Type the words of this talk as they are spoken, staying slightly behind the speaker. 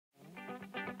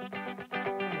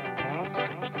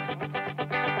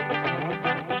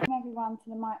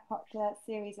Mike Proctor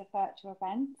series of virtual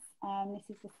events. This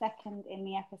is the second in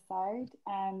the episode,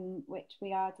 which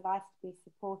we are delighted to be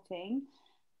supporting,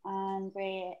 and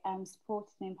we're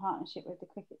supporting in partnership with the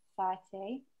Cricket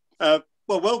Society.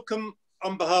 Well, welcome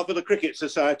on behalf of the Cricket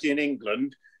Society in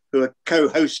England, who are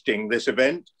co-hosting this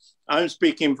event. I'm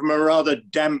speaking from a rather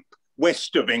damp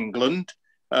west of England,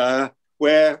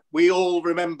 where we all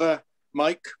remember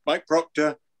Mike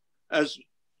Proctor as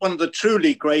one of the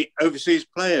truly great overseas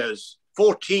players,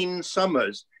 14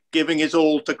 summers giving his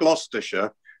all to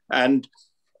Gloucestershire. And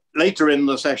later in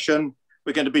the session,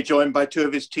 we're going to be joined by two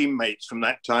of his teammates from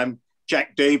that time,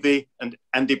 Jack Davey and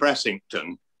Andy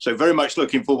Brassington. So very much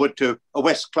looking forward to a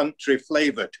West Country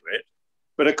flavour to it.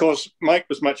 But of course, Mike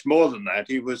was much more than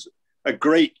that. He was a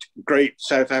great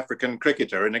South African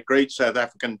cricketer in a great South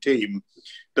African team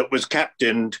that was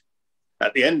captained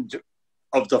at the end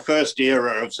of the first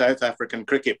era of South African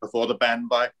cricket before the ban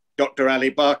by Dr. Ali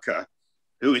Barker,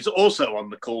 who is also on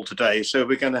the call today. So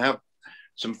we're going to have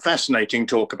some fascinating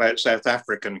talk about South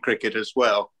African cricket as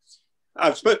well.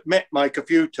 I've met Mike a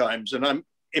few times and I'm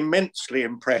immensely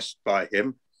impressed by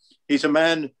him. He's a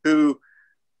man who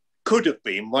could have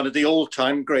been one of the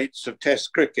all-time greats of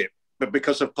Test cricket, but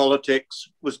because of politics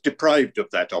was deprived of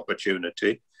that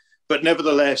opportunity. But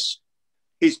nevertheless,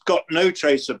 he's got no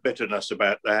trace of bitterness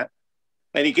about that.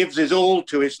 And he gives his all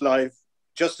to his life,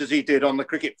 just as he did on the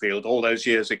cricket field all those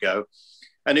years ago.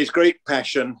 And his great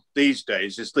passion these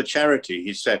days is the charity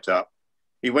he set up.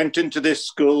 He went into this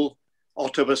school,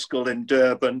 Ottawa School in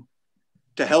Durban,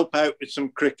 to help out with some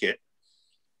cricket.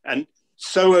 And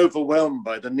so overwhelmed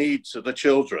by the needs of the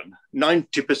children,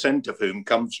 90% of whom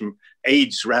comes from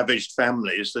AIDS-ravaged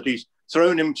families, that he's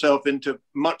thrown himself into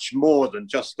much more than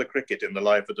just the cricket in the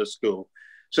life of the school.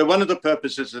 So one of the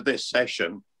purposes of this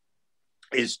session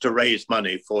is to raise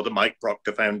money for the Mike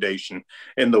Proctor Foundation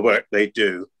in the work they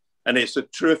do. And it's a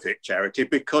terrific charity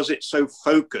because it's so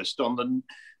focused on the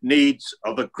needs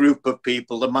of a group of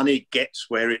people. The money gets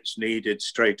where it's needed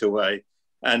straight away.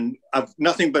 And I've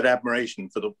nothing but admiration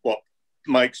for what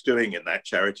Mike's doing in that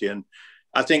charity. And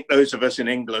I think those of us in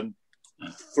England,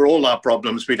 for all our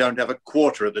problems, we don't have a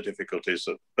quarter of the difficulties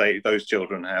that those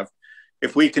children have.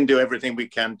 If we can do everything we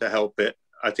can to help it,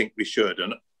 I think we should.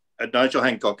 And Nigel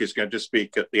Hancock is going to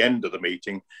speak at the end of the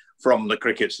meeting from the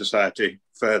Cricket Society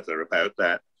further about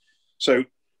that. So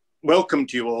welcome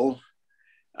to you all.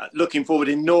 Looking forward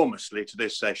enormously to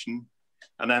this session.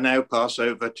 And I now pass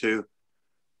over to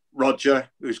Roger,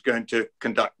 who's going to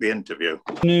conduct the interview.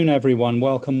 Good afternoon, everyone.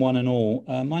 Welcome, one and all.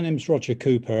 My name is Roger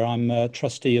Cooper. I'm a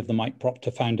trustee of the Mike Proctor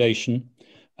Foundation.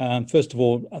 First of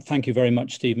all, thank you very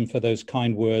much, Stephen, for those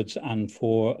kind words and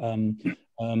for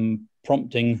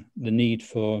prompting the need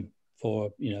for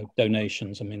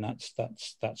donations. I mean,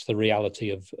 that's the reality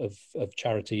of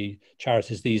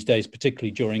charities these days,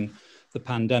 particularly during the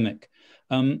pandemic.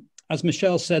 As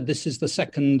Michelle said, this is the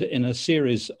second in a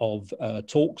series of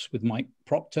talks with Mike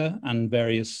Proctor and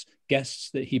various guests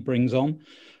that he brings on,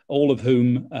 all of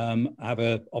whom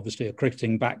have obviously a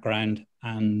cricketing background.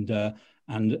 And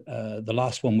the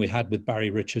last one we had with Barry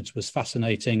Richards was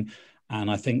fascinating. And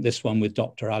I think this one with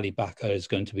Dr. Ali Barker is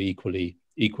going to be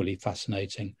equally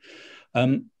fascinating.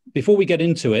 Before we get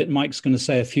into it, Mike's going to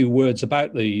say a few words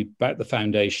about the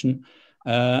foundation,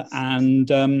 so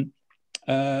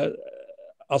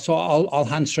I'll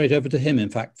hand straight over to him, in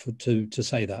fact, to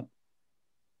say that.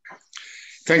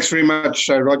 Thanks very much,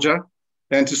 Roger.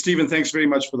 And to Stephen, thanks very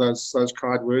much for those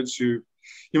kind words. You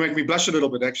make me blush a little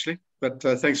bit, actually. But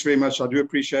thanks very much. I do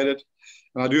appreciate it.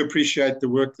 And I do appreciate the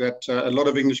work that a lot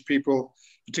of English people,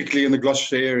 particularly in the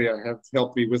Gloucestershire area, have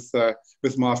helped me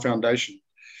with my foundation.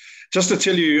 Just to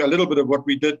tell you a little bit of what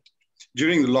we did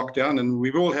during the lockdown, and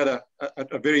we've all had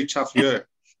a very tough year.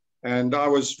 And I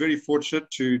was very fortunate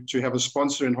to have a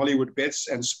sponsor in Hollywood Bets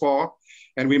and Spa.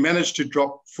 And we managed to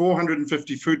drop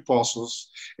 450 food parcels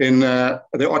in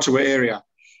the Ottawa area.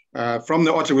 From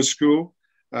the Ottawa school,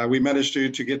 we managed to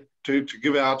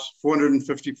give out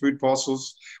 450 food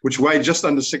parcels, which weigh just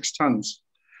under 6 tons.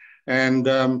 And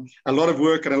a lot of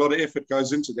work and a lot of effort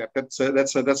goes into that. That's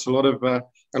a lot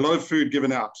of food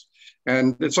given out.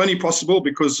 And it's only possible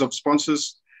because of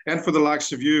sponsors and for the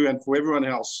likes of you and for everyone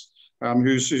else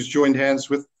who's joined hands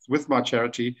with my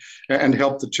charity and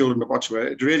helped the children of Ottawa.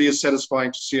 It really is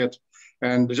satisfying to see it.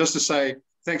 And just to say,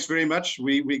 thanks very much.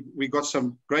 We got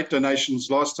some great donations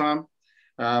last time.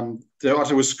 The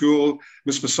Ottawa school,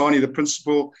 Miss Masani, the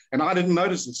principal, and I didn't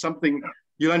notice it, something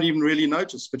you don't even really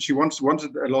notice, but she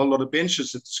wanted a lot of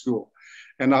benches at the school.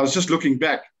 And I was just looking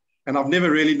back and I've never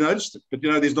really noticed it. But,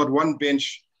 there's not one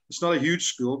bench. It's not a huge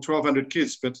school, 1,200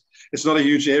 kids, but it's not a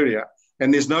huge area.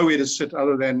 And there's nowhere to sit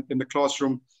other than in the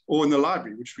classroom or in the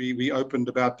library, which we opened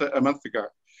about a month ago.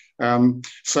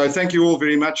 So thank you all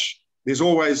very much. There's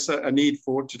always a need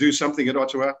to do something at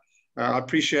Ottawa. I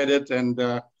appreciate it, and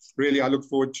really I look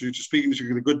forward to speaking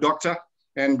to the good doctor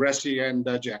and Brassy and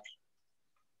Jack.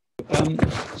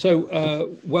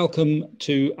 Welcome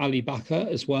to Ali Bakr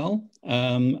as well.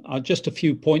 Just a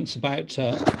few points about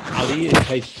Ali, in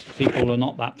case people are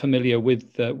not that familiar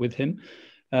with him.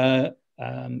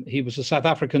 He was a South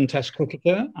African Test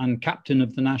cricketer and captain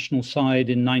of the national side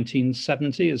in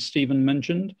 1970, as Stephen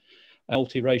mentioned.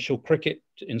 Multiracial cricket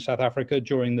in South Africa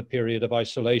during the period of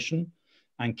isolation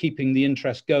and keeping the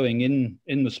interest going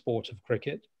in the sport of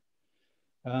cricket.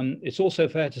 It's also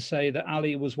fair to say that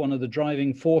Ali was one of the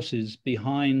driving forces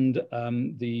behind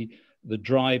the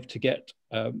drive to get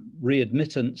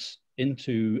readmittance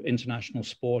into international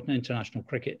sport and international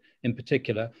cricket in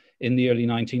particular in the early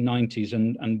 1990s,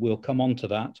 and we'll come on to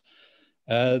that.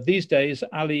 These days,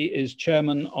 Ali is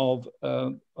chairman of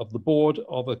the board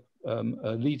of a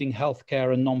leading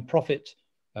healthcare and non-profit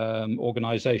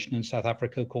organization in South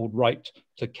Africa called Right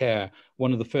to Care,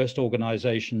 one of the first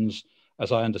organizations,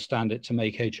 as I understand it, to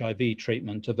make HIV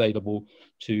treatment available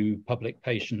to public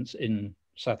patients in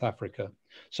South Africa.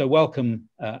 So welcome,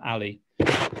 Ali.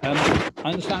 I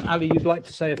understand, Ali, you'd like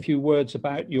to say a few words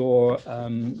about your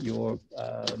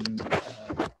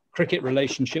cricket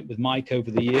relationship with Mike over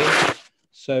the years.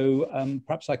 So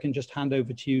perhaps I can just hand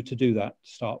over to you to do that to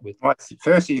start with. Well,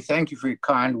 firstly, thank you for your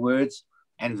kind words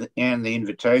and the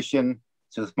invitation.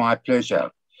 It's my pleasure.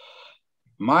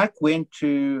 Mike went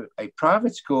to a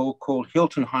private school called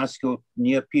Hilton High School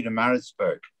near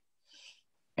Pietermaritzburg.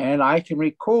 And I can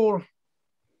recall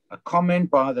a comment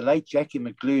by the late Jackie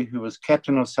McGlew, who was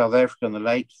captain of South Africa in the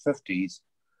late 50s.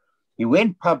 He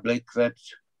went public that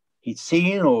he'd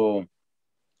seen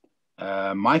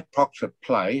Mike Proctor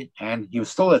play, and he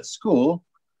was still at school,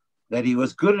 that he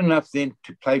was good enough then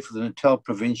to play for the Natal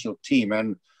provincial team.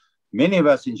 And many of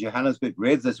us in Johannesburg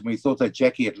read this and we thought that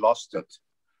Jackie had lost it.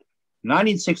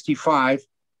 1965,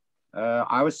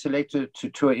 I was selected to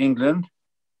tour England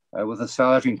with the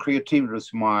South African cricket team. It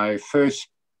was my first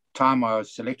time I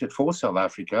was selected for South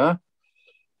Africa.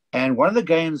 And one of the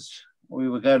games we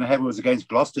were going to have was against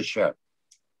Gloucestershire.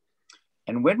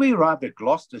 And when we arrived at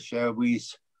Gloucestershire,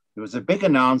 there was a big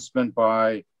announcement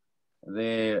by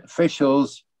the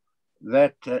officials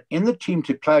that in the team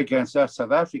to play against us,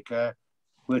 South Africa,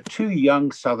 were two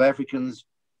young South Africans,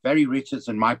 Barry Richards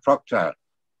and Mike Proctor.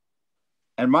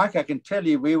 And Mike, I can tell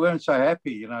you, we weren't so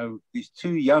happy, you know, these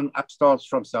two young upstarts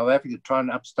from South Africa trying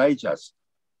to upstage us.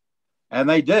 And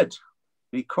they did,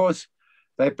 because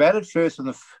they batted first on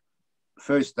the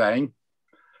first day.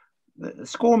 The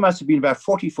score must have been about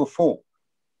 40 for 4.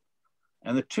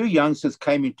 And the two youngsters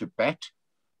came into bat.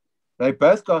 They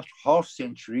both got half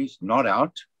centuries, not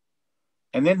out.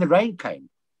 And then the rain came.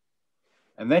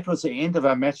 And that was the end of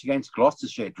our match against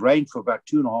Gloucestershire. It rained for about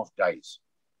 2.5 days.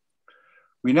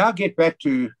 We now get back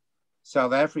to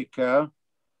South Africa,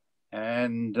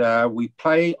 and we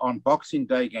play on Boxing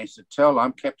Day against Natal.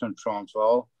 I'm captain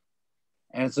Transvaal.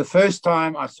 And it's the first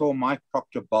time I saw Mike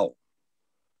Proctor bowl.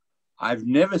 I've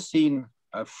never seen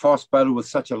a fast bowler with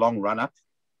such a long run-up.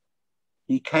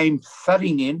 He came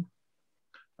thudding in.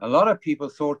 A lot of people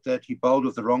thought that he bowled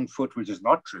with the wrong foot, which is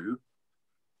not true.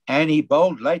 And he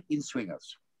bowled late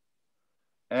in-swingers.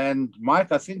 And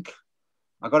Mike, I think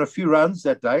I got a few runs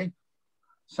that day.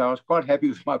 So I was quite happy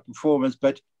with my performance.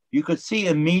 But you could see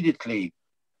immediately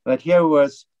that here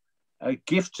was a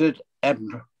gifted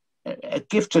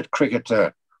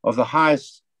cricketer of the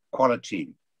highest quality.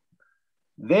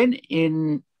 Then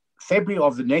in February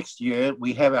of the next year,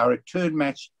 we have our return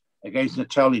match against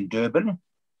Natal in Durban.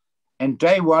 And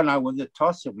day one, I won the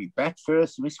toss and we bat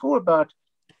first. And we score about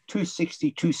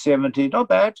 260, 270, not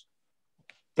bad.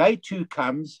 Day two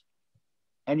comes,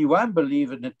 and you won't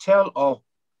believe it, Natal are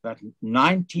about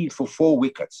 19 for 4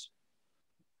 wickets.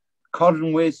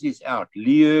 Colin Wesley's out,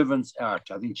 Lee Irvin's out,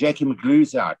 I think Jackie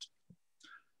McGlew's out.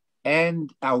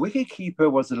 And our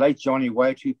wicketkeeper was the late Johnny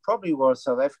Wade, who probably was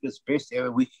South Africa's best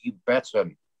ever wicketkeeper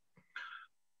batsman.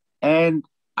 And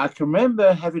I can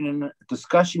remember having a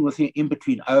discussion with him in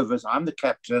between overs. I'm the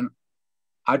captain.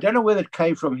 I don't know whether it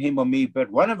came from him or me,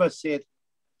 but one of us said,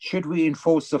 should we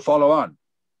enforce the follow-on?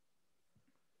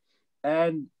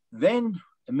 And then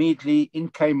immediately in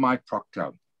came Mike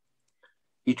Proctor.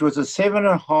 It was a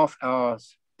 7.5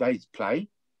 hours day's play.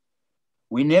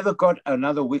 We never got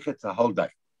another wicket the whole day.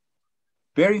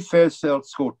 Barry Fairfield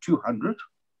scored 200,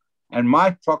 and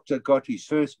Mike Proctor got his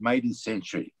first maiden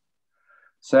century.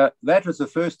 So that was the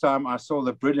first time I saw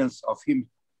the brilliance of him,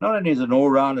 not only as an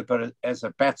all-rounder, but as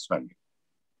a batsman.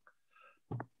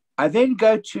 I then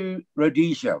go to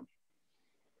Rhodesia.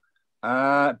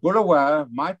 Bulawayo,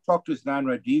 Mike Proctor is now in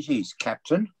Rhodesia. He's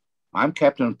captain. I'm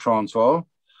captain of Transvaal.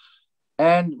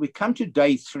 And we come to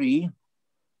day 3,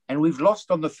 and we've lost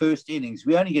on the first innings.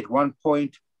 We only get 1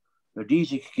 point.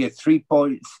 Rhodesia could get 3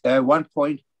 points, 1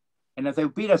 point. And if they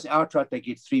beat us outright, they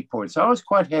get 3 points. So I was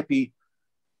quite happy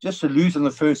just to lose in the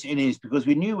first innings, because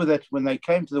we knew that when they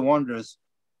came to the Wanderers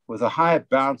with a higher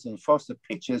bounce and faster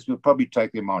pitches, we'll probably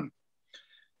take them on.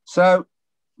 So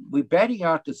we're batting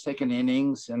out the second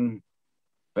innings and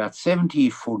about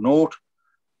 70 for naught.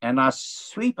 And I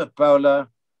sweep a bowler,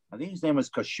 I think his name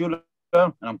was Kashula,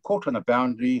 and I'm caught on the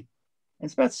boundary.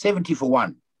 It's about 70 for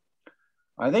 1.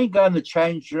 I then go in the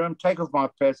change room, take off my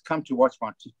pads, come to watch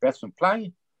my batsman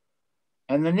play.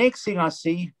 And the next thing I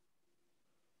see,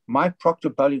 Mike Proctor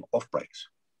bowling off breaks.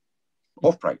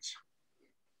 Off breaks.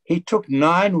 He took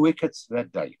 9 wickets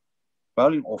that day,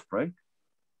 bowling off break,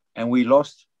 and we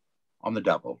lost on the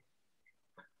double,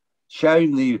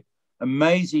 showing the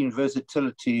amazing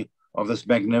versatility of this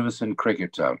magnificent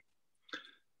cricketer.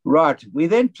 Right, we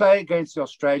then play against the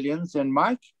Australians, and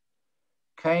Mike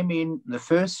came in the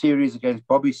first series against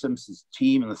Bobby Simpson's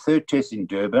team in the 3rd test in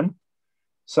Durban.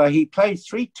 So he played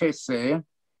 3 tests there.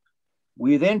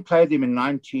 We then played them in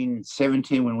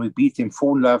 1917 when we beat them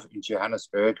 4-0 in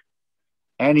Johannesburg.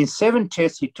 And in 7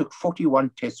 tests, he took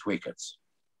 41 test wickets.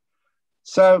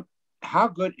 So how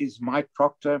good is Mike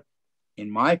Proctor,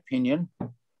 in my opinion?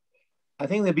 I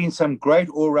think there have been some great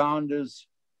all-rounders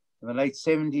in the late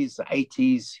 70s, the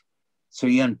 80s. Sir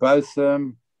Ian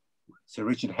Botham, Sir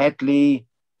Richard Hatley,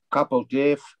 Kapil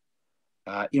Dev,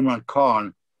 Imran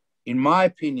Khan. In my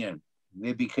opinion,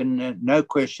 there became no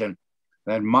question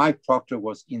that Mike Proctor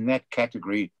was in that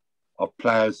category of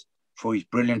players for his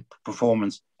brilliant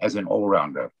performance as an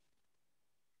all-rounder.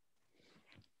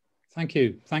 Thank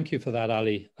you. Thank you for that,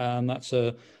 Ali.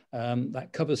 That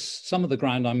covers some of the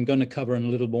ground I'm going to cover in a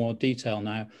little more detail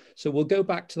now. So we'll go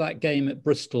back to that game at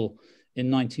Bristol in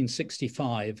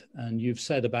 1965. And you've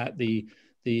said about the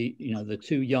 2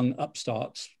 young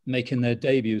upstarts making their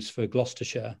debuts for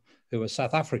Gloucestershire, who were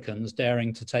South Africans,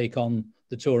 daring to take on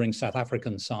the touring South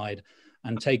African side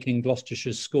and taking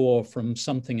Gloucestershire's score from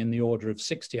something in the order of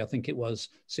 60, I think it was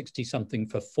 60 something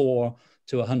for 4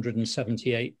 to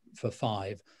 178 for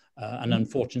 5. And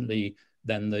unfortunately,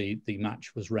 then the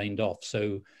match was rained off.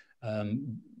 So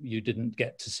you didn't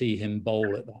get to see him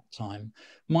bowl at that time.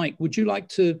 Mike, would you like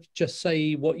to just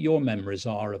say what your memories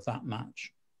are of that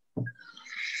match?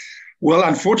 Well,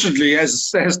 unfortunately,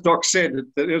 as Doc said,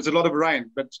 there was a lot of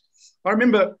rain. But I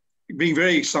remember being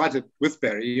very excited with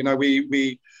Barry. You know,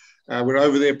 we were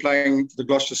over there playing the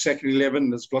Gloucester second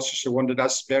 11 as Gloucestershire wanted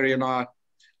us, Barry and I,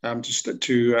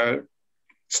 to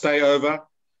stay over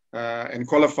and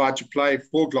qualify to play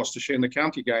for Gloucestershire in the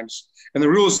county games. And the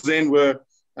rules then were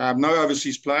no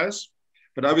overseas players,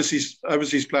 but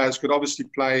overseas players could obviously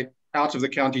play out of the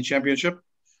county championship,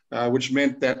 which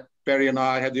meant that Barry and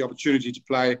I had the opportunity to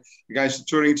play against the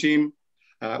touring team,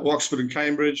 Oxford and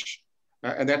Cambridge,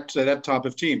 and that type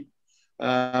of team.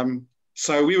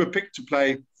 So we were picked to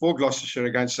play for Gloucestershire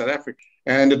against South Africa.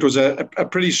 And it was a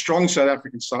pretty strong South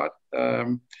African side.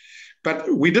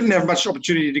 But we didn't have much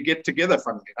opportunity to get together,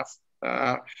 funnily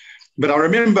enough. But I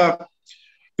remember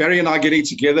Barry and I getting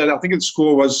together. I think the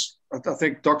score was, I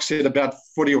think Doc said about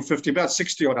 40 or 50, about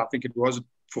 60 odd, I think it was,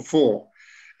 for 4.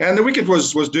 And the wicket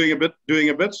was doing a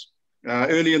bit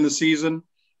early in the season.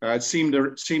 It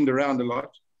seemed around a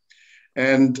lot.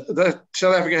 And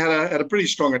South Africa had a pretty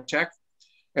strong attack.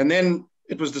 And then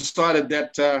it was decided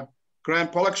that Graham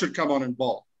Pollock should come on and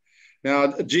bowl.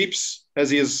 Now, Jeeps, as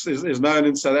he is known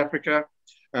in South Africa,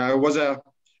 was a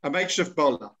makeshift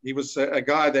bowler. He was a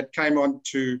guy that came on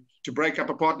to break up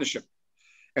a partnership.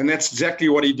 And that's exactly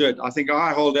what he did. I think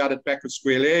I holed out at back with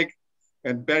square leg,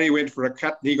 and Barry went for a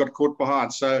cut, and he got caught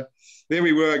behind. So there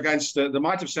we were against the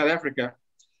might of South Africa,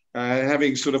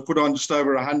 having sort of put on just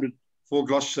over 100 for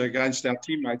Gloucester against our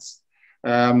teammates.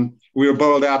 We were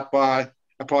bowled out by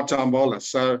a part-time bowler.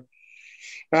 So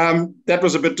that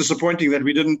was a bit disappointing that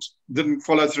we didn't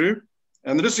follow through.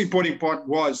 And the disappointing part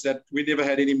was that we never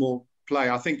had any more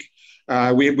play. I think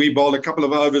we bowled a couple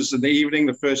of overs in the evening,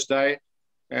 the first day,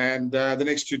 and the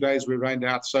next 2 days we rained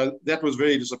out. So that was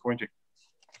very disappointing.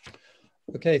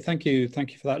 Okay, thank you.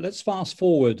 Thank you for that. Let's fast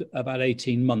forward about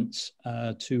 18 months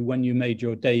to when you made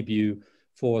your debut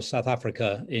for South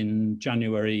Africa in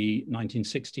January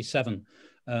 1967.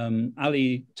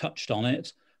 Ali touched on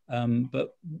it,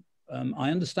 but I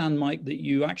understand, Mike, that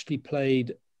you actually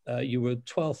played, you were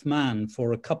 12th man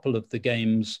for a couple of the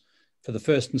games for the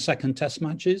first and second test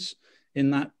matches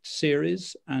in that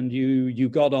series, and you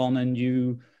got on and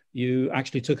you you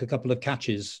actually took a couple of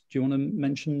catches. Do you want to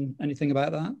mention anything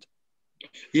about that?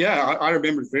 Yeah, I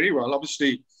remember it very well.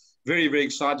 Obviously, very, very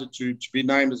excited to be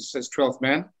named as 12th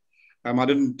man. I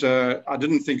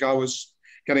didn't think I was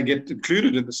going to get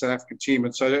included in the South African team,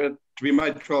 and so to be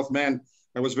made 12th man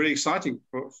was very exciting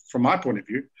from my point of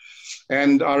view.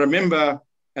 And I remember,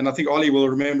 and I think Ollie will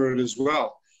remember it as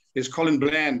well, is Colin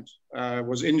Bland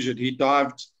was injured. He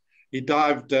dived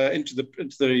into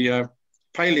the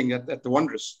paling at the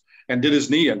Wanderers and did his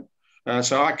knee in.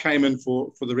 So I came in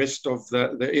for the rest of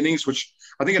the innings, which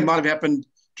I think it might have happened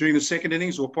during the second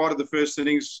innings or part of the first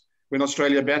innings when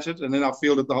Australia batted, and then I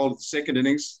fielded the whole of the second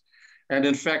innings. And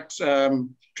in fact,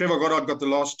 Trevor Goddard got the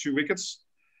last 2 wickets,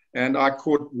 and I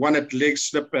caught one at leg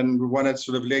slip and one at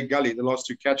sort of leg gully, the last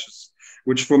 2 catches,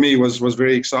 which for me was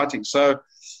very exciting. So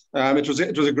it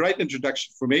was a great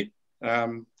introduction for me,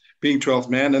 being 12th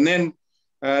man. And then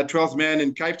 12th man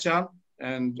in Cape Town,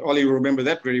 and Ollie will remember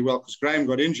that very well because Graham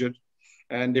got injured,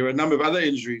 and there were a number of other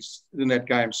injuries in that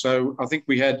game. So I think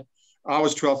I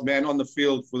was 12th man on the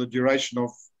field for the duration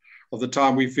of the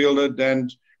time we fielded,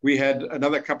 and we had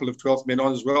another couple of 12th men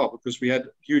on as well because we had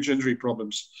huge injury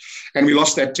problems, and we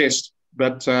lost that test.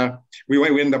 But we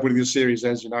ended up winning the series,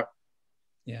 as you know.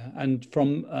 Yeah, and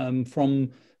from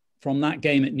that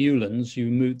game at Newlands,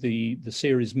 the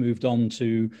series moved on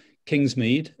to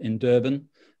Kingsmead in Durban,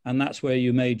 and that's where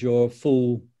you made your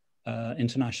full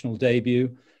international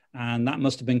debut. And that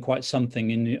must have been quite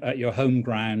something at your home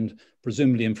ground,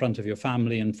 presumably in front of your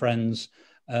family and friends.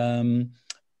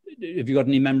 Have you got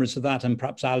any memories of that? And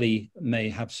perhaps Ali may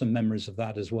have some memories of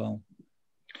that as well.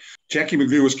 Jackie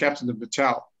McGrew was captain of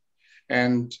Natal,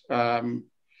 and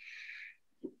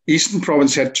Eastern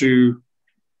Province had to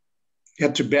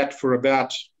bat for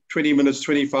about 20 minutes,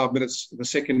 25 minutes the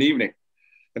second evening.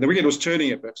 And the wicket was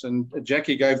turning a bit, and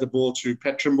Jackie gave the ball to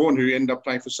Pat Trimborn, who ended up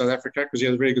playing for South Africa because he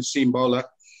had a very good seam bowler,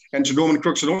 and to Norman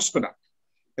Crooks, an off spinner.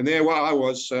 And there I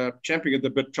was champing at the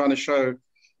bit, trying to show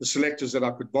the selectors that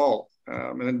I could bowl,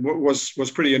 and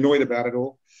was pretty annoyed about it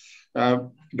all.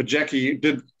 But Jackie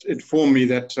did inform me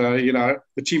that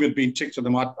the team had been ticked and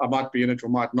I might be in it or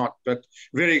might not. But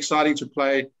very exciting to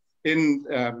play at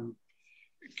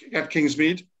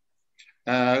Kingsmead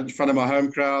in front of my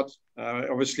home crowd.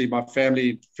 Obviously, my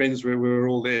family, friends were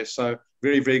all there. So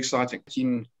very, very exciting.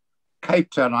 In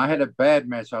Cape Town, I had a bad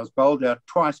match. I was bowled out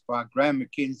twice by Graham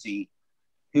McKenzie,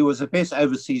 who was the best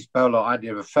overseas bowler I'd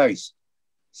ever faced.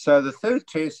 So the third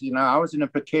test, I was in a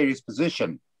precarious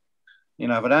position. If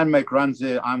I don't make runs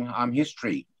there, I'm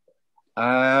history.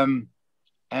 And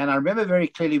I remember very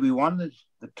clearly we won the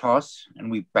toss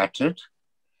and we batted.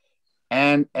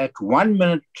 And at 1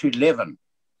 minute to 11,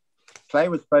 play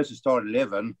was supposed to start at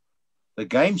 11, the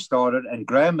game started and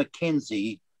Graham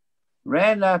McKenzie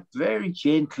ran up very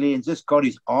gently and just got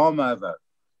his arm over.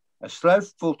 A slow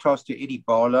full toss to Eddie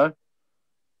Barlow,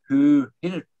 who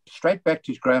hit it straight back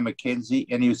to Graham McKenzie,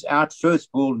 and he was out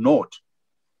first ball, naught.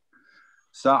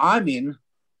 So I'm in,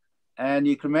 and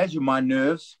you can imagine my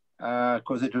nerves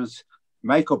because it was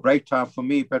make or break time for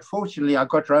me. But fortunately, I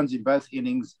got runs in both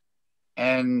innings,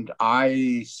 and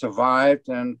I survived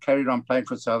and carried on playing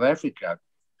for South Africa.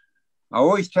 I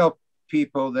always tell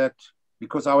people that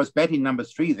because I was batting number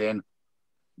 3 then,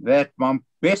 that my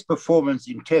best performance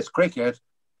in Test cricket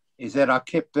is that I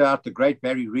kept out the great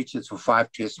Barry Richards for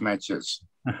 5 Test matches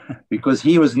because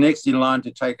he was next in line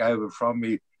to take over from me.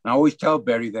 And I always tell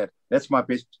Barry that that's my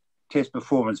best Test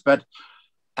performance. But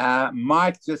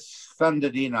Mike just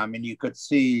thundered in. I mean, you could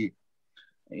see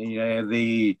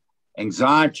the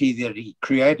anxiety that he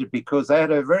created because they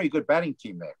had a very good batting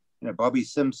team there. Bobby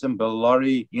Simpson, Bill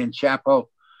Laurie, Ian Chappell,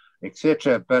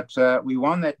 etc. But we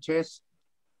won that test.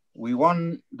 We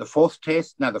won the 4th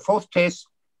test. Now, the 4th test,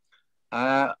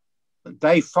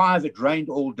 day 5, it rained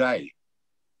all day.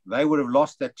 They would have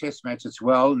lost that test match as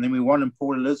well. And then we won in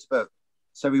Port Elizabeth.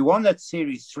 So we won that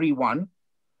series 3-1.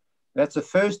 That's the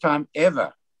first time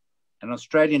ever an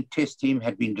Australian test team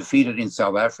had been defeated in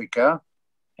South Africa.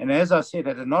 And as I said,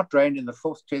 had it not rained in the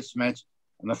 4th test match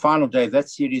on the final day, that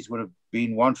series would have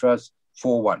been won for us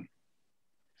 4-1.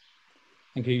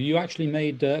 Thank you. You actually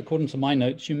made, according to my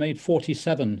notes, you made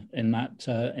 47 in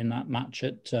that match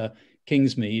at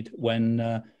Kingsmead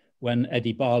when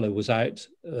Eddie Barlow was out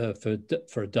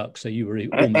for a duck. So you were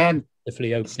almost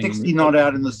opening. 60 not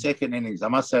out in the second innings. I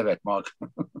must say that, Mark.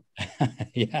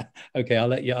 Yeah. Okay. I'll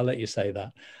let you say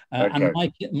that. Okay. And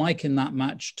Mike in that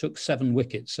match took 7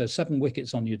 wickets. So 7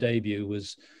 wickets on your debut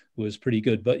was pretty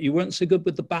good. But you weren't so good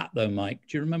with the bat, though, Mike.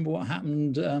 Do you remember what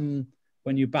happened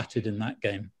when you batted in that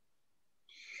game?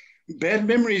 Bad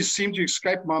memories seem to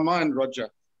escape my mind, Roger.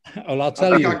 Well, I'll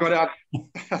tell you. I got out.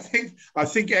 I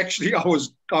think actually I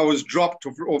was dropped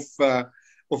off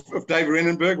Dave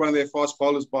Renenberg, one of their fast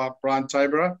bowlers, by Brian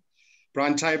Tabor.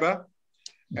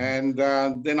 And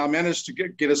then I managed to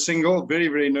get a single, very,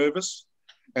 very nervous.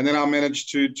 And then I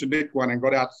managed to nick one and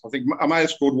got out. I think I may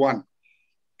have scored one.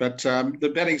 But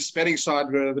the batting side,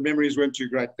 the memories weren't too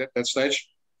great at that stage.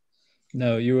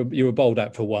 No, you were bowled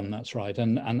out for one. That's right.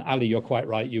 And Ali, you're quite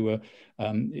right. You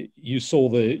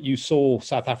saw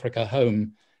South Africa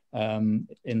home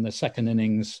in the second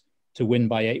innings to win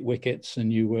by 8 wickets,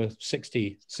 and you were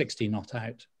 60 not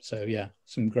out. So yeah,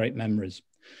 some great memories.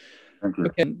 Thank you.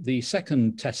 Okay, the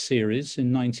second Test series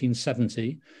in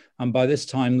 1970, and by this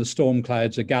time the storm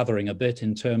clouds are gathering a bit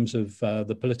in terms of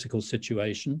the political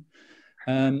situation.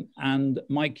 And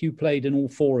Mike, you played in all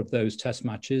 4 of those Test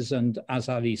matches, and as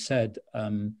Ali said,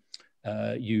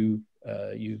 you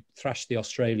thrashed the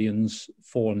Australians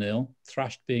 4-0.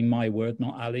 Thrashed being my word,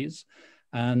 not Ali's.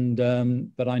 And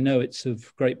but I know it's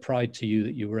of great pride to you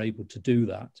that you were able to do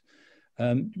that.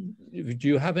 Do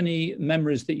you have any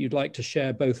memories that you'd like to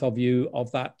share, both of you,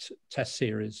 of that Test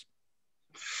series?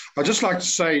 I'd just like to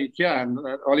say, yeah, and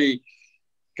Ollie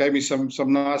gave me some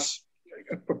nice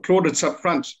plaudits up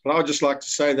front. But I would just like to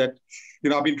say that,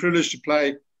 I've been privileged to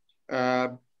play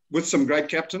with some great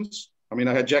captains. I mean,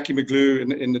 I had Jackie McGlue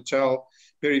in Natal,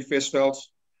 Barry Fesveld,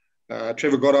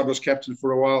 Trevor Goddard was captain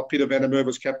for a while, Peter van der Merwe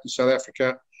was captain of South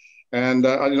Africa. And,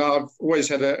 I've always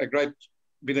had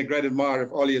been a great admirer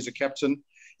of Ollie as a captain.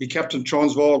 He captained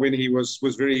Transvaal when he was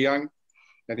very young.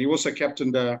 And he also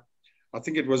captained, I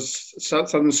think it was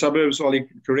Southern Suburbs, Ollie,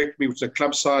 correct me, which was a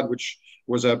club side, which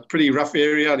was a pretty rough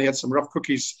area. And he had some rough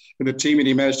cookies in the team, and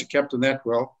he managed to captain that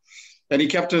well. And he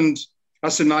captained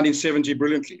us in 1970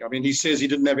 brilliantly. I mean, he says he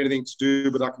didn't have anything to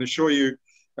do, but I can assure you,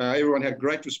 everyone had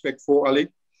great respect for Ollie.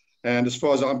 And as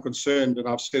far as I'm concerned, and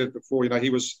I've said it before, he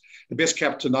was the best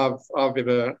captain I've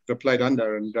ever played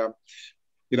under. And,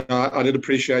 I did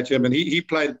appreciate him. And he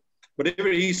played, whatever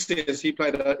he says, he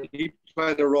played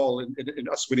a role in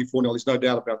us winning 4-0. There's no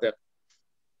doubt about that.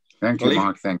 Thank you,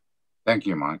 Mike. Thank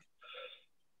you, Mike.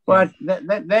 But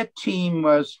that team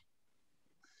was,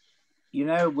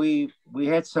 we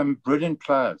had some brilliant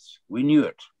players. We knew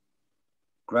it.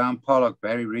 Graham Pollock,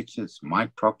 Barry Richards,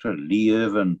 Mike Proctor, Lee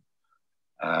Irvin,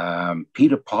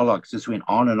 Peter Pollock, just went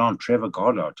on and on, Trevor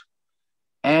Goddard.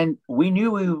 And we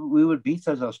knew we would beat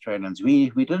those Australians. We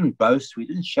didn't boast. We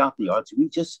didn't shout the odds. We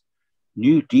just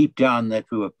knew deep down that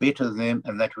we were better than them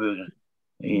and that we were going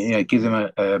to give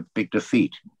them a big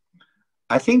defeat.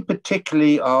 I think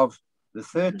particularly of the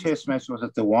third Test match was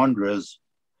at the Wanderers.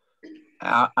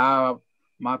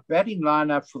 My batting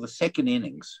lineup for the second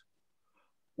innings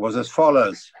was as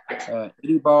follows.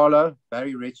 Eddie Barlow,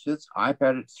 Barry Richards, I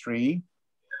batted 3.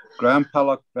 Graham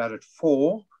Pollock batted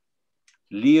 4.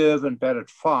 Lee Irvin batted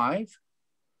 5.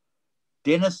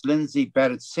 Dennis Lindsay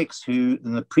batted 6, who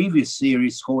in the previous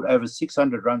series scored over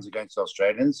 600 runs against the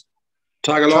Australians.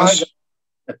 Tiger Loss,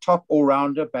 a top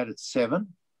all-rounder, batted 7.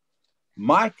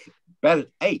 Mike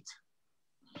batted 8.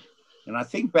 And I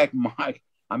think back, Mike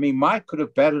could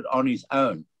have batted on his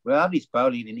own without his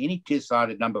bowling in any Test side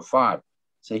at number 5.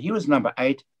 So he was number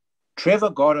 8. Trevor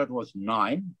Goddard was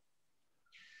 9.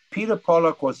 Peter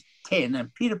Pollock was 10.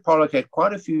 And Peter Pollock had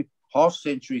quite a few half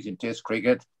centuries in Test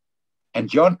cricket. And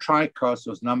John Tricos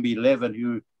was number 11,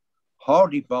 who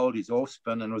hardly bowled his off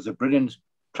spin and was a brilliant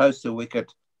close to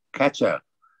wicket catcher.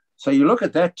 So you look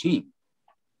at that team.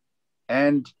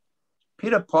 And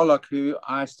Peter Pollock, who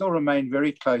I still remain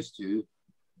very close to,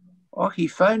 he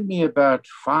phoned me about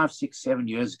 5, 6, 7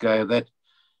 years ago that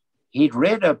he'd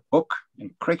read a book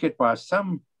in cricket by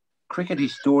some cricket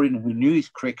historian who knew his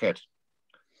cricket.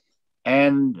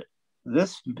 And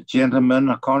this gentleman,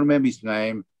 I can't remember his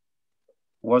name,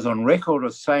 was on record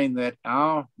as saying that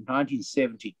our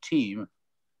 1970 team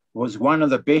was one of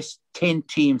the best 10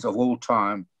 teams of all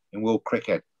time in world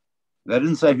cricket. They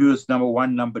didn't say who was number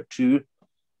 1, number 2.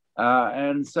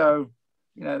 And so,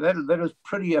 that was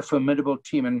pretty a formidable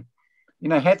team. And,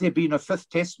 had there been a 5th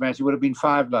Test match, it would have been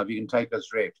 5-love. You can take us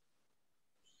red.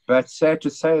 But sad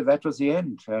to say, that was the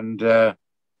end. And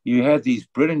you had these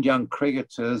brilliant young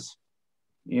cricketers,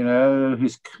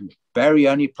 whose Barry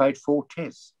only played 4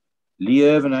 Tests. Lee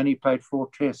Irvin only played 4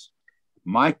 Tests.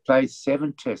 Mike played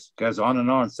 7 Tests. Goes on and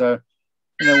on. So,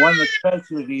 one of the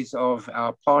tragedies of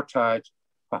our apartheid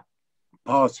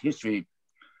past history,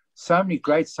 so many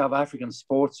great South African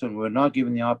sportsmen were not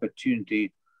given the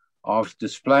opportunity of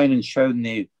displaying and showing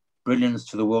their brilliance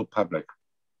to the world public.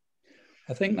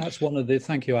 I think that's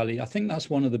thank you, Ali. I think that's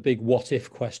one of the big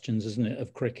what-if questions, isn't it,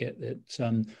 of cricket?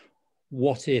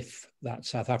 what if that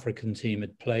South African team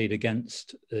had played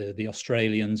against the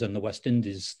Australians and the West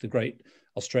Indies, the great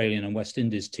Australian and West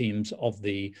Indies teams of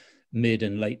the mid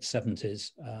and late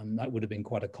 70s? That would have been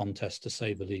quite a contest, to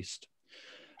say the least.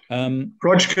 Rog,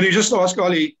 can you just ask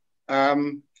Ollie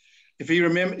if he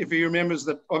remembers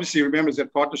that? Obviously, he remembers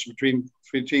that partnership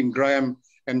between Graham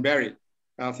and Barry.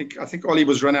 I think Ollie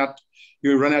was run out.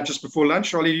 You were run out just before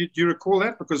lunch. Ollie, do you recall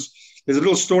that? Because there's a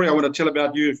little story I want to tell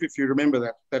about you if you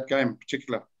remember that game in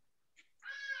particular.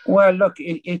 Well, look,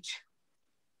 it's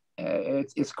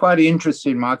quite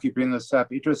interesting, Mark, you bring this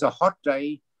up. It was a hot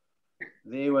day.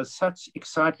 There was such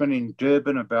excitement in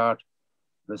Durban about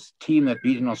this team that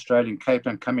beat an Australian Cape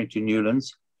Town coming to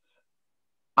Newlands.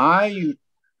 I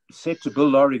said to Bill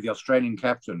Laurie, the Australian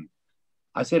captain,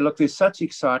 I said, look, there's such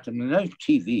excitement. There's no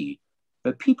TV,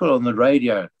 but people on the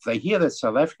radio, if they hear that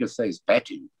South Africa says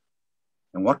batting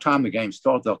and what time the game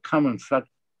starts, they'll come and flood,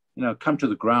 come to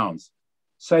the grounds.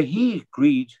 So he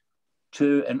agreed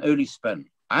to an early spin.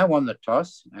 I won the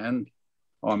toss, and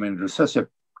it was such a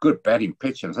good batting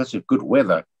pitch and such a good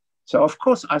weather. So, of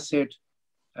course, I said,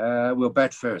 we'll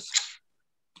bat first.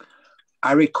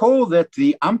 I recall that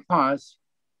the umpires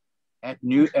at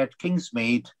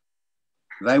Kingsmead,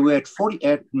 they were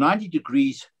at 90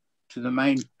 degrees to the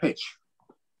main pitch.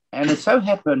 And it so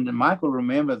happened, and Michael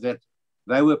remember, that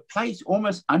they were placed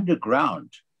almost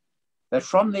underground, that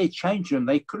from their change room,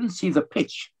 they couldn't see the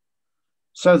pitch.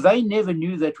 So they never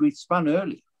knew that we'd spun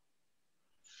early.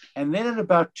 And then at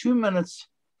about 2 minutes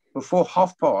before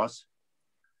half past,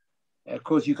 of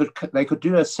course, they could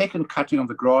do a second cutting of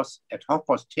the grass at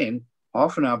 10:30,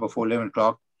 half an hour before 11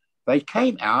 o'clock. They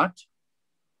came out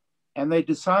and they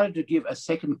decided to give a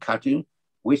second cutting,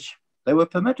 which they were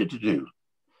permitted to do.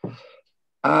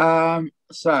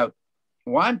 So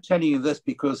why I'm telling you this,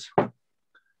 because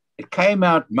it came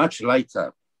out much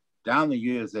later down the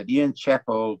years that Ian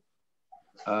Chappell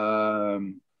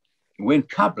went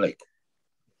public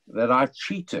that I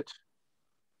cheated,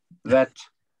 that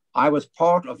I was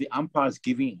part of the umpires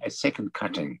giving a second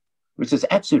cutting, which is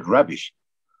absolute rubbish.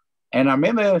 And I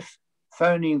remember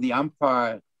phoning the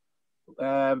umpire,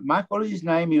 Mike, what was his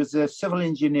name? He was a civil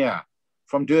engineer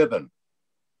from Durban,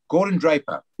 Gordon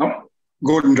Draper. Oh,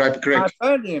 Gordon Draper, correct. I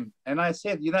phoned him and I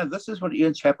said, this is what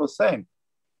Ian Chappell's saying.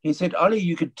 He said, Ollie,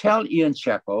 you could tell Ian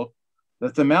Chappell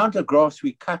that the amount of grass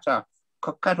we cut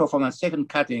off on the second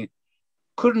cutting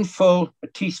couldn't fill a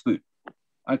teaspoon.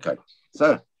 Okay,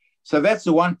 so that's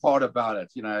the one part about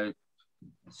it,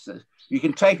 So you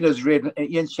can take it as read.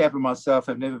 Ian Chappell and myself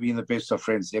have never been the best of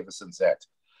friends ever since that.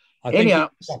 I think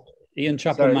Ian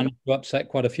Chappell managed to upset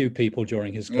quite a few people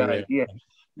during his career. Yeah.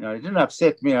 No, it didn't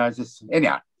upset me.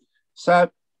 Anyhow.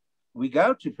 So we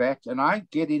go to bat and I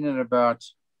get in at about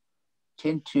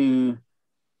 10-1.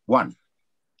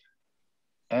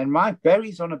 And my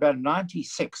Barry's on about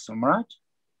 96, am I right?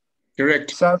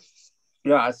 Correct. So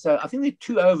I think there are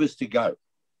 2 overs to go.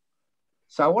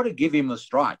 So I want to give him the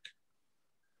strike.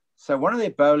 So one of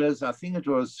their bowlers, I think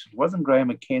wasn't Graham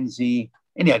McKenzie.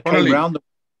 Anyway, came round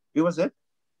who was it?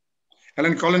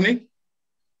 Alan Colony?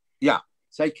 Yeah.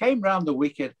 So he came round the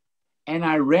wicket and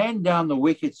I ran down the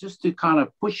wicket just to kind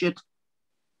of push it,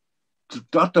 to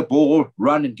dot the ball,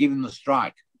 run and give him the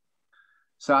strike.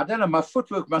 So I don't know, my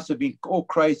footwork must have been all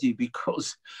crazy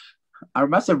because I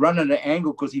must have run at an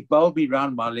angle because he bowled me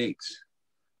round my legs.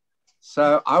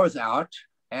 So I was out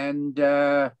and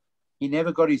he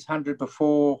never got his 100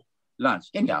 before lunch.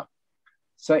 Anyhow,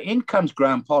 so in comes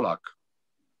Graham Pollock.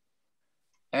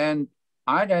 And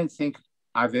I don't think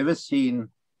I've ever seen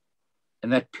in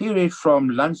that period from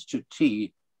lunch to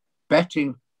tea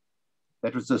batting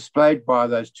that was displayed by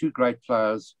those 2 great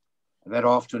players that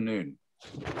afternoon.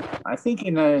 I think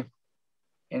in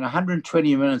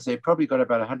 120 minutes, they probably got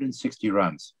about 160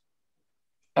 runs.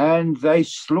 And they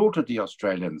slaughtered the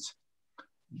Australians.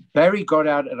 Barry got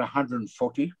out at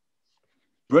 140.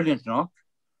 Brilliant knock.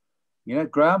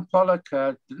 Graham Pollock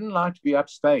didn't like to be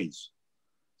upstage.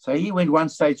 So he went one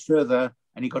stage further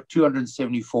and he got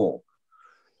 274.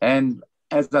 And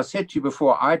as I said to you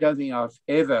before, I don't think I've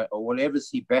ever or will ever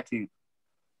see batting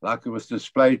like it was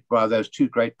displayed by those 2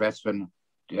 great batsmen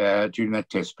during that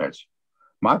test match.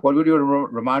 Mike, what would you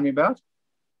remind me about?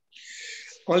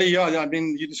 Ollie, yeah,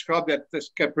 you described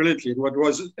that brilliantly. What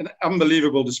was an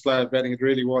unbelievable display of batting, it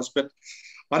really was. But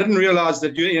I didn't realise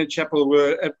that you and Chappell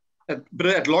were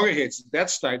at loggerheads at that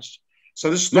stage. So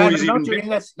this story is not during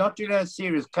that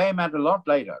series. Came out a lot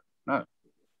later. No.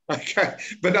 Okay,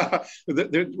 but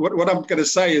what I'm going to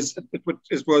say is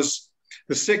it was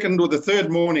the second or the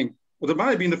third morning, or it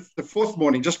might have been the fourth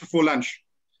morning, just before lunch.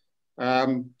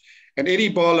 And Eddie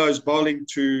Barlow's bowling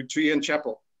to Ian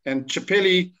Chappell. And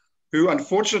Chappelli who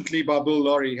unfortunately by Bill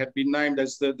Lawry had been named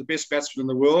as the best batsman in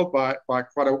the world by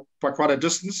quite a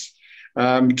distance.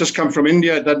 Just come from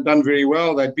India, done very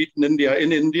well. They'd beaten India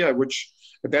in India, which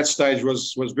at that stage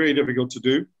was very difficult to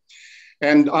do.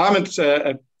 And Graham's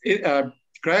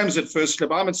at first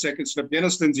slip, I'm at second slip,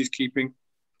 Dennis Lindsay's keeping,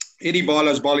 Eddie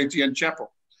Barlow's bowling to Ian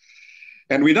Chappell.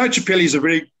 And we know Chappelli's a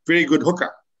very, very good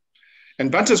hooker.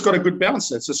 And Bunter's got a good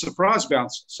bouncer. It's a surprise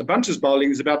bouncer. So Bunter's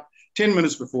bowling is about 10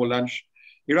 minutes before lunch.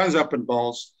 He runs up and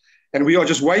bowls. And we are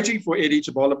just waiting for Eddie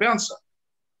to bowl a bouncer.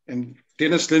 And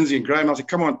Dennis Lindsay and Graham, I said,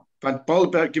 come on, bowl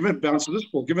about, give him a bouncer this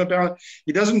ball, give him a bouncer.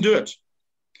 He doesn't do it.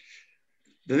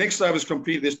 The next over is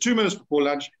completed. There's 2 minutes before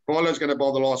lunch. Barlow's going to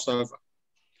bowl the last over.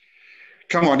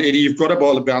 Come on, Eddie, you've got to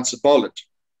bowl a bouncer, bowl it.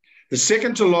 The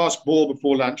second to last ball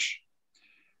before lunch,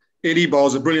 Eddie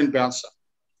bowls a brilliant bouncer.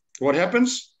 What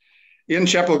happens? Ian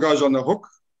Chappell goes on the hook.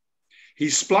 He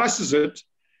splices it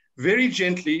very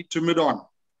gently to mid-on.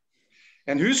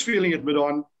 And who's feeling it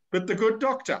mid-on but the good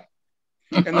doctor?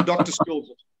 And the doctor spills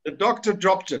it. The doctor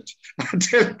dropped it.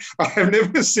 I have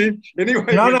never seen anyone.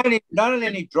 Not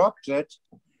only dropped it,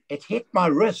 it hit my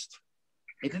wrist.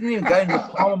 It didn't even go in the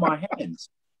palm of my hands.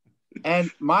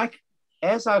 And Mike,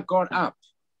 as I got up,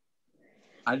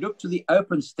 I looked to the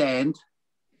open stand,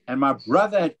 and my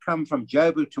brother had come from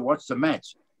Joburg to watch the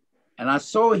match. And I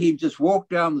saw him just walk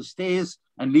down the stairs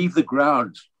and leave the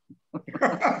ground.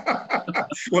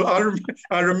 Well,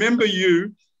 I remember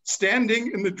you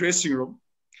standing in the dressing room,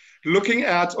 looking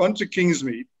out onto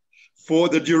Kingsmead for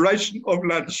the duration of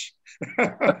lunch.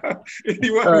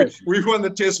 Anyway, we won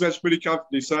the test match pretty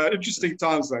comfortably. So interesting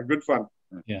times though, good fun.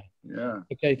 Yeah.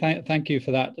 Okay, thank you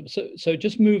for that. So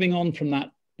just moving on from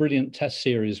that brilliant test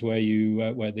series where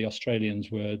the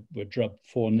Australians were drubbed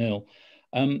 4-0.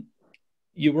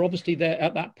 You were obviously there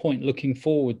at that point looking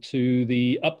forward to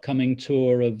the upcoming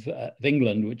tour of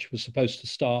England, which was supposed to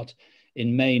start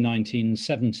in May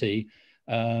 1970.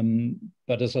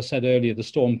 But as I said earlier, the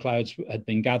storm clouds had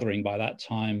been gathering by that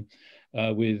time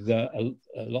with a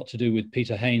lot to do with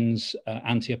Peter Haynes'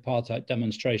 anti-apartheid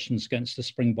demonstrations against the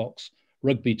Springboks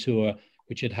rugby tour,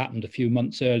 which had happened a few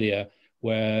months earlier,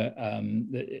 where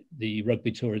the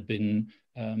rugby tour had been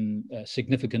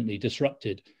significantly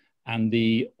disrupted. And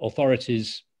the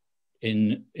authorities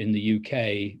in the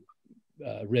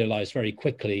UK realised very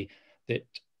quickly that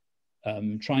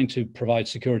trying to provide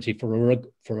security for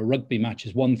a rugby match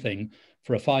is one thing,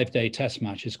 for a 5-day test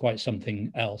match is quite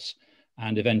something else.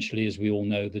 And eventually, as we all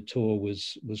know, the tour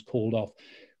was called off.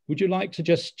 Would you like to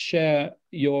just share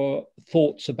your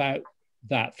thoughts about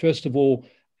that? First of all,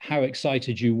 how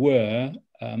excited you were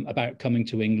about coming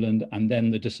to England, and then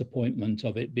the disappointment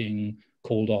of it being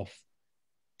called off.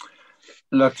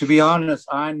 Look, to be honest,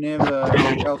 I never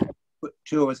felt the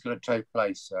tour was going to take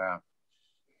place.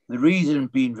 The reason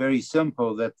being very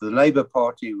simple, that the Labour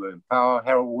Party were in power.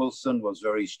 Harold Wilson was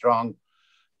very strong.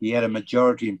 He had a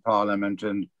majority in Parliament,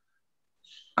 and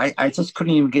I just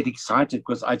couldn't even get excited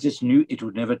because I just knew it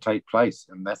would never take place,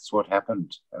 and that's what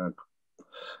happened.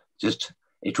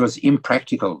 It was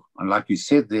impractical, and like you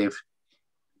said, there,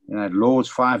 Lord's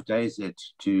 5 days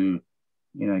to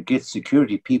get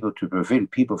security people to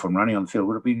prevent people from running on the field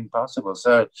would have been impossible.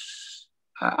 So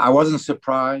I wasn't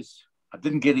surprised. I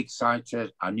didn't get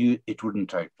excited. I knew it wouldn't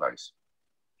take place.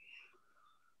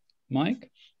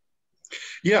 Mike?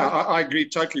 Yeah, I agree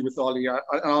totally with Ollie.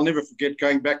 I'll never forget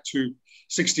going back to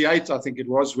 68, I think it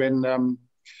was, when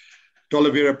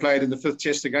D'Oliveira played in the 5th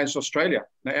Test against Australia,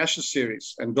 the Ashes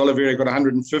series, and D'Oliveira got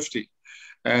 150.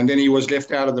 And then he was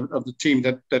left out of the team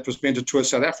that was meant to tour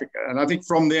South Africa. And I think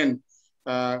from then,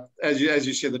 as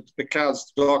you said, the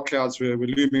dark clouds were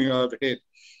looming overhead.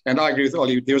 And I agree with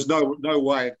Ollie. There was no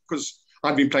way, because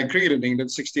I'd been playing cricket in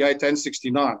England 68 and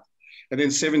 69, and then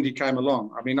 70 came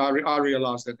along. I mean, I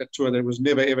realised that tour that was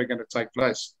never ever going to take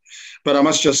place. But I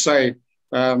must just say,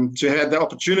 to have the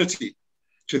opportunity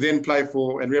to then play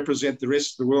for and represent the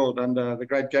rest of the world under the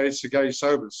great Gary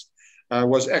Sobers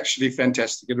was actually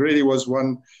fantastic. It really was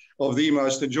one of the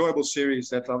most enjoyable series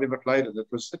that I've ever played in. It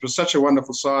was such a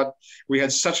wonderful side. We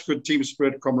had such good team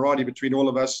spirit, camaraderie between all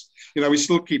of us. We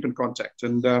still keep in contact.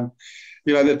 And,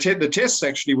 the tests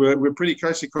actually were pretty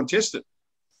closely contested.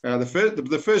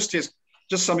 The first test,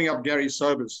 just summing up Gary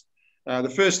Sobers, the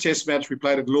first test match we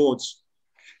played at Lord's,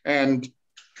 and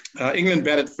England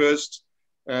batted first.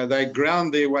 They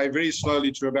ground their way very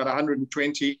slowly to about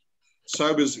 120.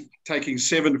 Sobers taking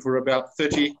 7 for about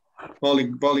 30.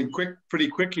 Bowling pretty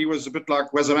quick. He was a bit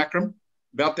like Wazam Akram,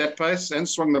 about that pace, and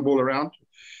swung the ball around.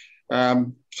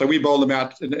 So we bowled them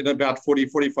out in about 40,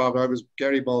 45 overs.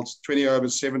 Gary bowled 20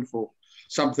 overs, 7 for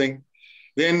something.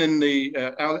 Then in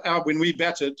when we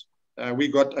batted, we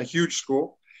got a huge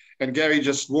score. and Gary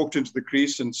just walked into the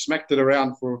crease and smacked it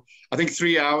around for, I think,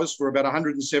 3 hours for about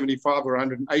 175 or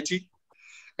 180.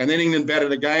 And then England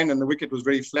batted again, and the wicket was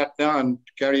very flat now, and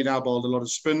Gary now bowled a lot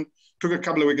of spin, took a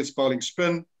couple of wickets bowling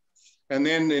spin, and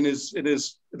then in his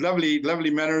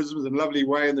lovely mannerisms and lovely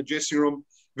way in the dressing room,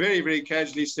 very, very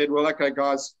casually said, well, okay,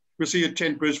 guys, we'll see you at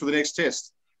 10 Bridge for the next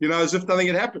test. You know, as if nothing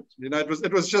had happened. You know, it was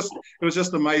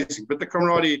just amazing. But the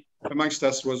camaraderie amongst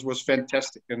us was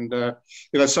fantastic, and you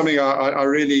know, something I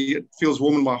really, it feels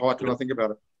warm in my heart when I think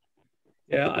about it.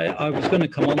 Yeah, I was going to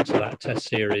come on to that test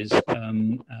series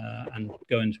and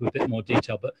go into a bit more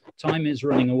detail, but time is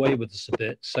running away with us a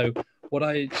bit. So what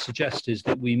I suggest is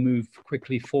that we move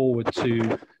quickly forward to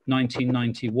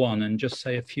 1991 and just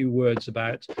say a few words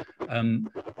about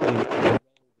the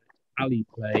Ali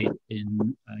played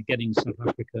in getting South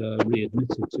Africa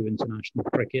readmitted to international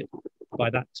cricket. By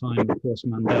that time, of course,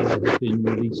 Mandela had been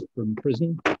released from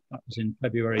prison. That was in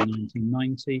February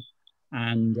 1990.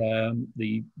 And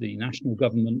the national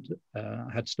government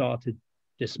had started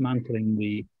dismantling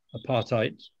the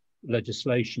apartheid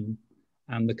legislation,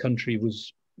 and the country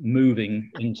was moving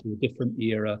into a different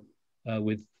era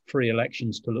with free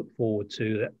elections to look forward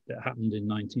to that happened in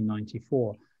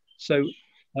 1994. So,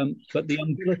 but the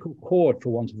umbilical cord, for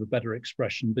want of a better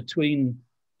expression, between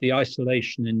the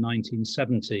isolation in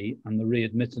 1970 and the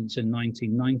readmittance in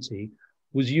 1990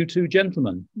 was you two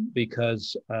gentlemen,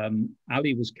 because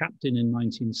Ali was captain in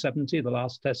 1970, the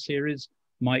last test series.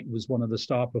 Mike was one of the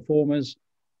star performers.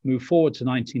 Move forward to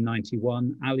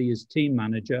 1991, Ali is team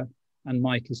manager and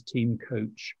Mike is team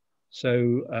coach.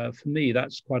 So for me,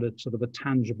 that's quite a sort of a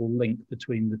tangible link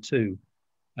between the two.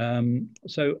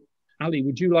 So Ali,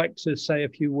 would you like to say a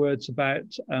few words about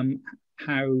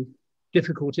how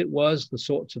difficult it was, the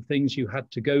sorts of things you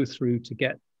had to go through to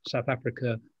get South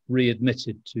Africa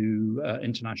readmitted to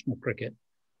international cricket?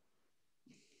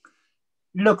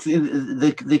 Look,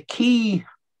 the key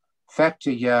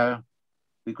factor here,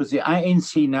 because the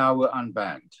ANC now were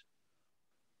unbanned,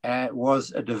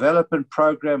 was a development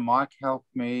program. Mike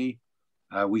helped me.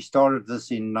 We started this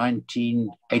in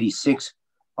 1986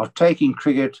 of taking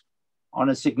cricket on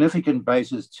a significant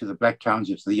basis to the black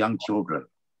townships, the young children.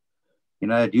 You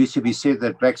know, it used to be said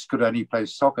that blacks could only play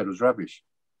soccer. It was rubbish.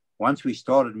 Once we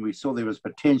started and we saw there was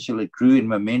potential, it grew in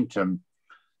momentum.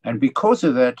 And because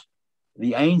of that,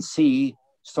 the ANC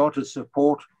started to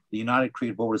support the United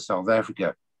Cricket Board of South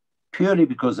Africa, purely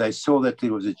because they saw that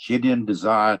there was a genuine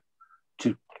desire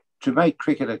to make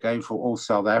cricket a game for all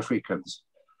South Africans.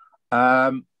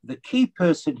 The key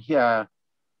person here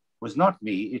was not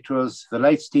me, it was the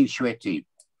late Steve Shweti.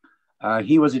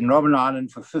 He was in Robben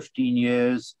Island for 15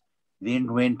 years,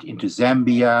 then went into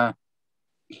Zambia.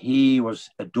 He was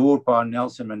adored by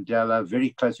Nelson Mandela,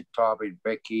 very close to Thabo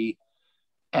Mbeki,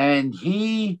 and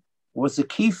he was the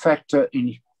key factor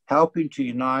in helping to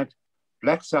unite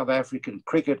black South African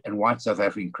cricket and white South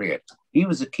African cricket. He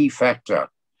was a key factor.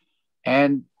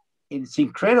 And it's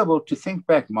incredible to think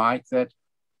back, Mike, that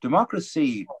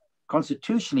democracy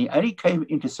constitutionally only came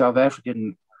into South Africa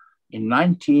in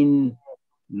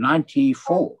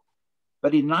 1994.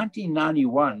 But in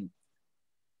 1991,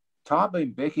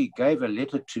 Thabo Mbeki gave a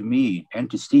letter to me and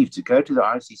to Steve to go to the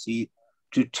ICC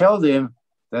to tell them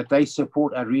that they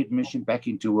support our readmission back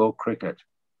into world cricket.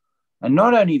 And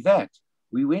not only that,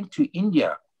 we went to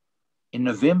India in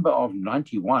November of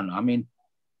 91. I mean,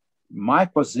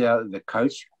 Mike was the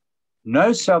coach.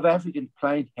 No South African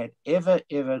plane had ever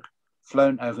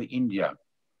flown over India.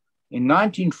 In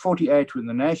 1948, when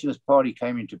the Nationalist Party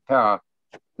came into power,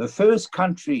 the first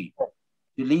country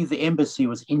to leave the embassy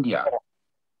was India.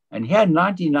 And here in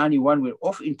 1991, we're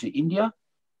off into India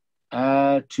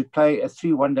to play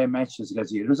 3 one-day matches.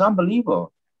 It was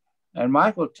unbelievable. And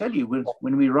Mike will tell you,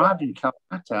 when we arrived in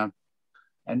Calcutta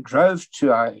and drove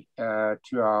to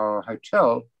our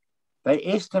hotel, they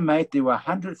estimate there were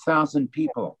 100,000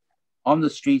 people on the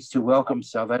streets to welcome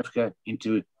South Africa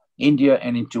into India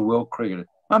and into world cricket.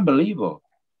 Unbelievable.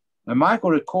 And Mike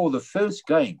will recall the first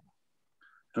game.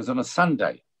 It was on a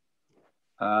Sunday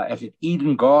at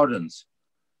Eden Gardens.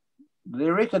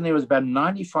 They reckon there was about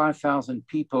 95,000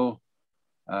 people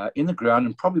in the ground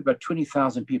and probably about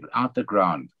 20,000 people out the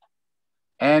ground.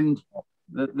 And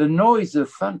the noise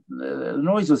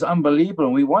was unbelievable.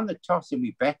 And we won the toss and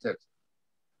we batted.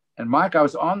 And Mike, I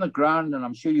was on the ground, and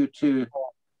I'm sure you too.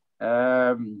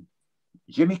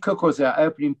 Jimmy Cook was our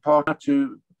opening partner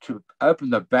to open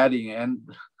the batting. And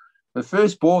the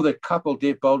first ball that Couple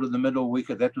dead bowled in the middle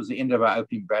wicket, that was the end of our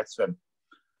opening batsman.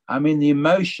 I mean, the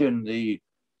emotion, the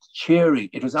cheering,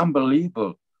 it was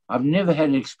unbelievable. I've never had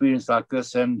an experience like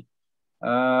this. And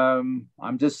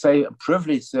I'm just saying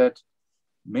privileged that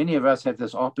many of us had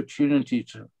this opportunity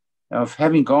of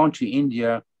having gone to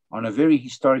India on a very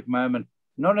historic moment,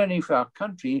 not only for our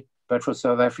country, but for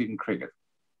South African cricket.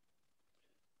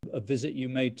 A visit you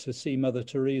made to see Mother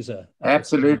Teresa.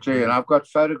 Absolutely, and I've got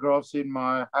photographs in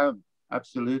my home,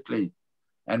 absolutely.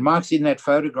 And Mike's in that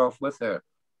photograph with her.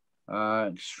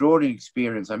 Extraordinary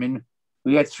experience. I mean,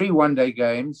 we had 3 one-day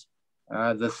games.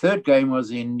 The third game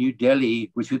was in New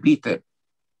Delhi, which we beat them,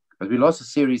 but we lost the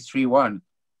series 3-1.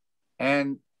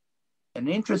 And an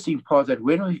interesting part that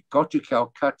when we got to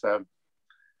Calcutta,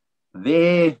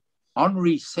 their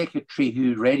honorary secretary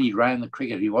who really ran the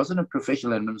cricket, he wasn't a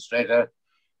professional administrator,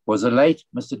 was a late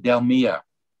Mr. Dalmia,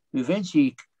 who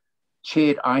eventually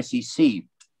chaired ICC.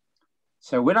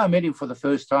 So when I met him for the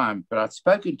first time, but I'd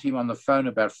spoken to him on the phone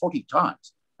about 40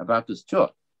 times about this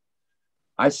tour,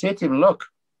 I said to him, look,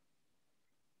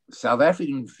 South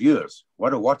African viewers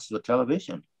want to watch the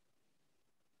television.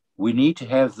 We need to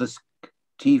have this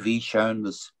TV shown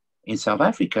this in South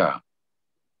Africa.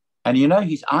 And you know,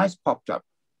 his eyes popped up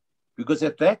because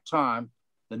at that time,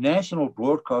 the national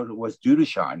broadcaster was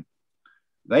Doordarshan.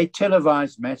 They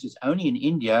televised matches only in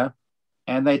India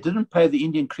and they didn't pay the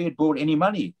Indian Cricket Board any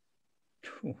money.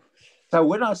 So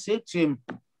when I said to him,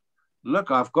 look,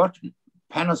 I've got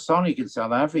Panasonic in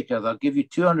South Africa, they'll give you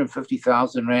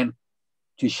 250,000 Rand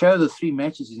to show the 3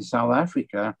 matches in South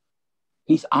Africa,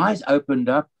 his eyes opened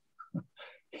up.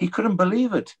 He couldn't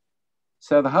believe it.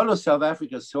 So the whole of South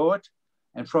Africa saw it.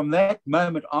 And from that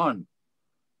moment on,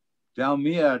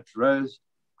 Dalmia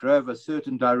drove a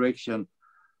certain direction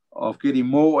of getting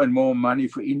more and more money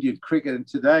for Indian cricket. And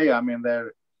today, I mean,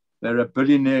 they're a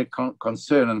billionaire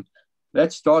concern. And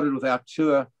that started with our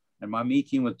tour and my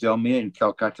meeting with Dalmia in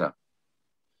Calcutta.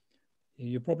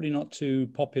 You're probably not too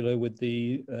popular with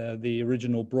the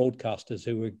original broadcasters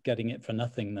who were getting it for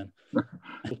nothing then. The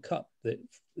World Cup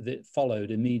that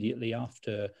followed immediately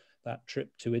after that trip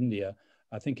to India,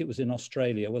 I think it was in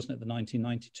Australia, wasn't it, the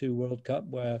 1992 World Cup,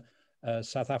 where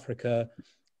South Africa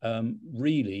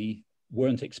really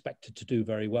weren't expected to do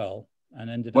very well and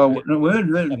ended up... Well,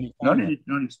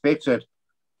 not expected.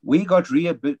 We got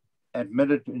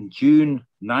readmitted in June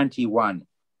 91.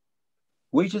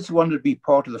 We just wanted to be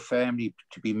part of the family,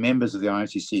 to be members of the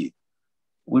ICC.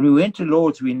 When we went to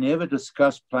Lords, we never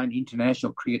discussed playing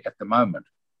international cricket at the moment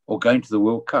or going to the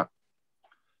World Cup.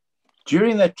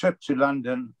 During that trip to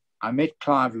London, I met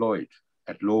Clive Lloyd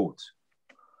at Lords.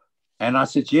 And I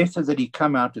suggested that he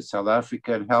come out to South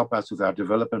Africa and help us with our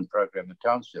development program, the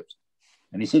townships.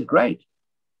 And he said, great.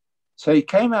 So he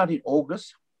came out in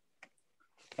August.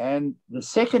 And the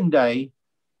second day,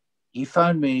 he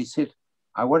phoned me and he said,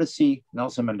 I want to see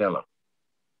Nelson Mandela.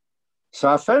 So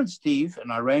I phoned Steve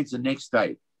and I arranged the next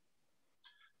day.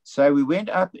 So we went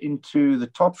up into the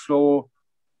top floor.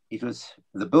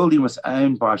 The building was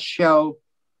owned by Shell.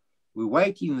 We're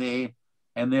waiting there,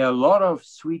 and there are a lot of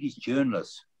Swedish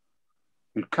journalists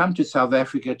who'd come to South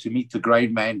Africa to meet the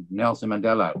great man, Nelson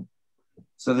Mandela.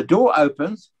 So the door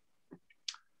opens,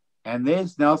 and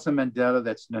there's Nelson Mandela.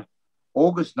 That's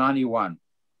August 91.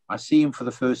 I see him for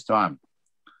the first time.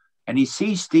 And he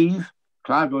sees Steve,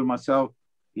 Clive and myself.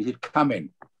 He said, come in.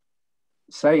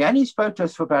 So he only spoke to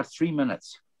us for about 3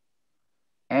 minutes.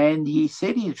 And he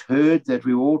said he'd heard that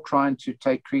we were all trying to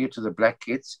take cricket to the black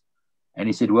kids. And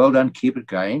he said, well done, keep it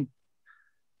going.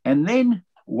 And then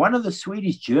one of the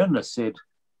Swedish journalists said,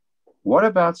 what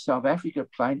about South Africa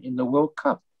playing in the World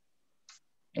Cup?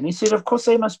 And he said, of course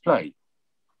they must play.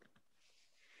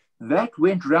 That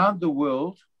went round the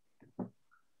world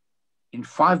in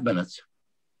 5 minutes.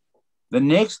 The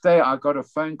next day, I got a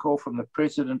phone call from the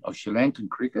president of Sri Lankan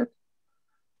cricket.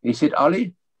 He said,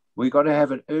 Ali, we got to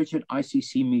have an urgent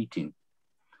ICC meeting.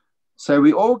 So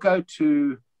we all go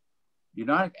to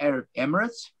United Arab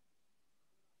Emirates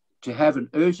to have an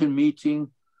urgent meeting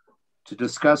to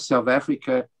discuss South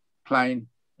Africa playing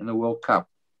in the World Cup.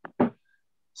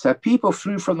 So people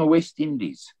flew from the West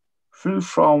Indies, flew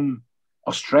from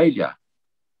Australia.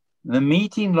 The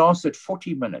meeting lasted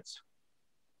 40 minutes.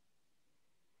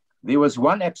 There was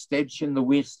one abstention in the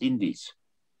West Indies.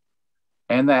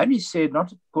 And they only said,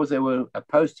 not because they were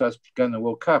opposed to us going to the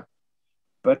World Cup,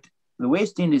 but the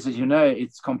West Indies, as you know,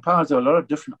 it's composed of a lot of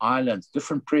different islands,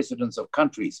 different presidents of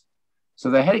countries.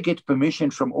 So they had to get permission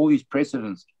from all these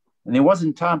presidents, and there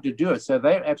wasn't time to do it. So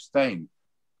they abstained.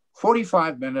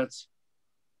 45 minutes,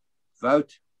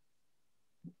 vote,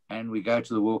 and we go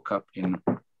to the World Cup in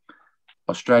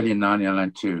Australia in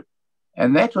 1992.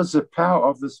 And that was the power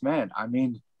of this man. I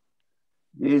mean,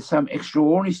 there's some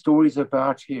extraordinary stories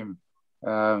about him.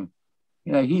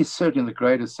 He's certainly the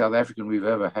greatest South African we've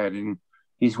ever had. And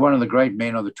he's one of the great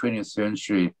men of the 20th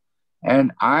century.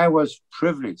 And I was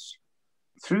privileged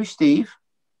through Steve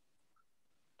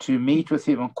to meet with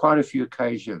him on quite a few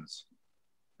occasions.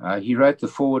 He wrote the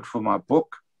foreword for my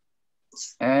book.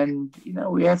 And, you know,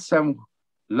 we had some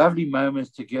lovely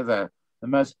moments together. The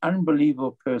most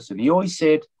unbelievable person. He always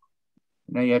said,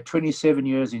 you know, he had 27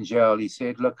 years in jail. He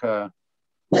said, look,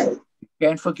 you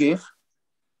can forgive,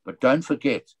 but don't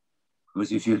forget.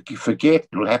 Because if you forget,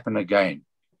 it'll happen again.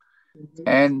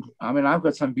 And, I mean, I've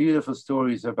got some beautiful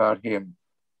stories about him.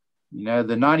 You know,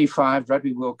 the 95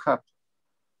 Rugby World Cup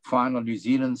final, New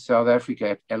Zealand, South Africa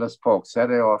at Ellis Park,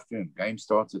 Saturday afternoon. Game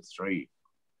starts at 3.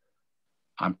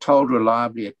 I'm told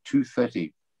reliably at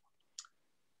 2:30,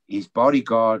 his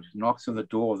bodyguard knocks on the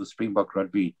door of the Springbok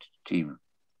rugby team.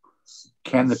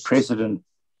 Can the president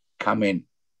come in?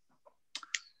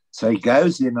 So he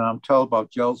goes in, and I'm told by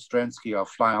Joel Stransky, our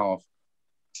fly half,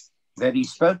 that he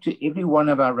spoke to every one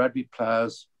of our rugby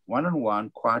players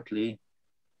one-on-one, quietly,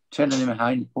 telling them how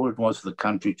important it was for the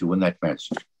country to win that match.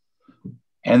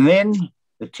 And then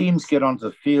the teams get onto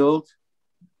the field,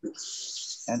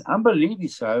 and unbelievably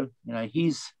so, you know,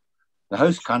 he's the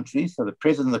host country, so the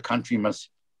president of the country must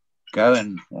go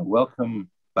and welcome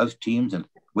both teams and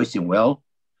wish him well.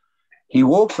 He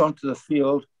walks onto the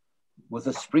field with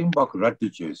a Springbok rugby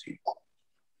jersey.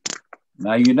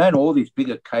 Now, you know, in all these big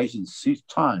occasions, suit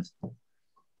ties.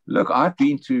 Look, I've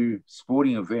been to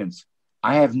sporting events.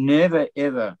 I have never,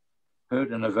 ever heard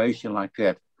an ovation like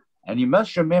that. And you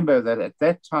must remember that at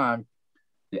that time,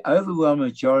 the overwhelming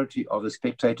majority of the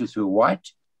spectators were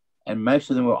white, and most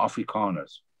of them were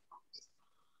Afrikaners.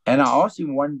 And I asked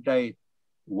him one day,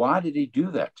 why did he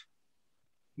do that?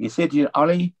 He said,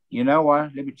 Ollie, you know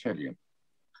what? Let me tell you.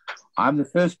 I'm the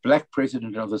first black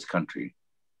president of this country.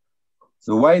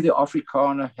 The way the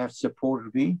Afrikaner have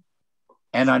supported me,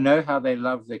 and I know how they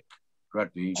love the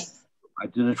rugby, I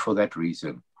did it for that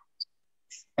reason.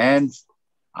 And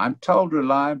I'm told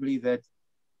reliably that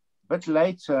a bit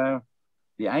later,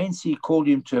 the ANC called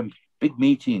him to a big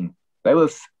meeting. They were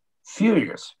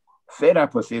furious, fed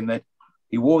up with him that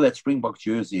he wore that Springbok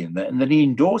jersey, and then he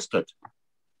endorsed it.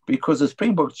 Because the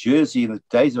Springbok jersey in the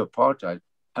days of apartheid,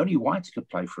 only whites could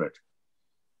play for it.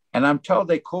 And I'm told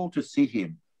they called to see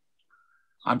him.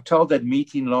 I'm told that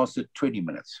meeting lasted 20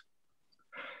 minutes.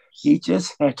 He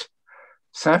just had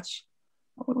such,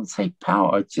 I wouldn't say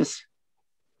power, just,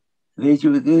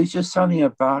 there's just something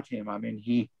about him. I mean,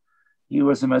 he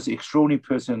was the most extraordinary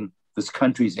person this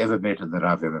country's ever met and that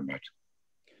I've ever met.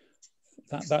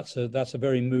 That's a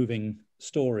very moving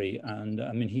story, and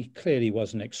I mean, he clearly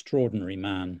was an extraordinary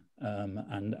man,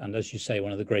 and as you say,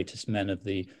 one of the greatest men of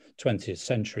the 20th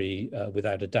century,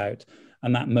 without a doubt.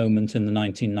 And that moment in the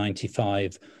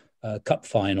 1995 Cup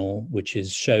final, which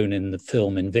is shown in the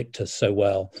film Invictus so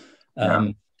well,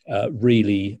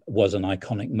 really was an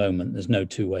iconic moment. There's no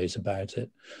two ways about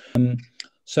it.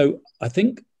 So I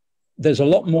think there's a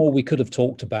lot more we could have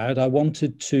talked about. I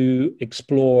wanted to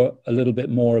explore a little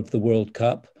bit more of the World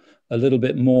Cup, a little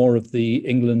bit more of the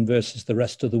England versus the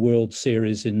rest of the world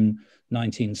series in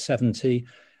 1970.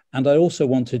 And I also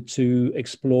wanted to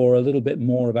explore a little bit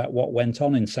more about what went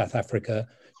on in South Africa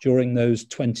during those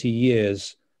 20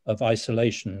 years of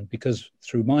isolation, because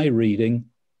through my reading,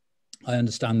 I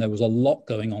understand there was a lot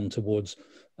going on towards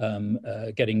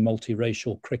getting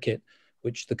multiracial cricket,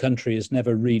 which the country has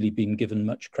never really been given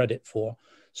much credit for.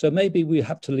 So maybe we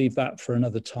have to leave that for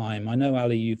another time. I know,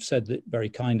 Ali, you've said that very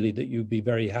kindly that you'd be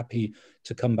very happy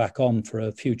to come back on for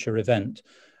a future event.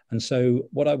 And so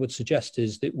what I would suggest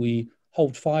is that we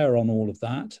hold fire on all of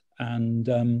that and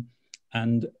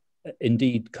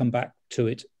indeed come back to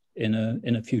it in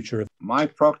a future event.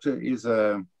 Mike Proctor is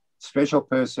a special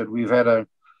person. We've had a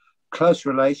close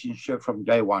relationship from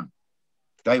day one.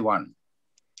 Day one.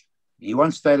 He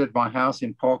once stayed at my house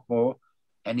in Parkmore,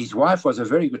 and his wife was a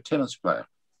very good tennis player.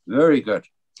 Very good.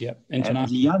 Yeah,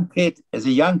 international. And as a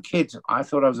young kid, I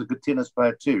thought I was a good tennis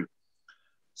player too.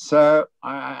 So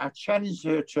I challenged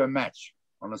her to a match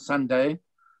on a Sunday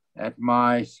at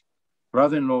my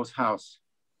brother-in-law's house.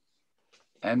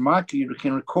 And Mike, you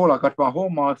can recall, I got my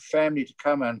whole family to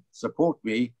come and support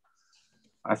me.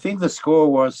 I think the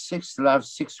score was 6-love,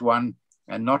 6-1,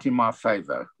 and not in my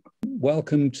favor.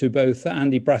 Welcome to both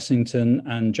Andy Brassington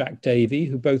and Jack Davey,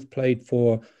 who both played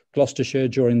for Gloucestershire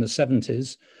during the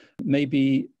 70s.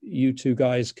 Maybe you two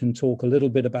guys can talk a little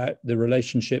bit about the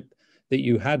relationship that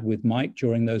you had with Mike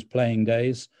during those playing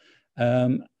days,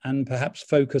 and perhaps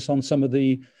focus on some of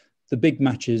the big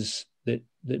matches that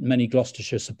many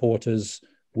Gloucestershire supporters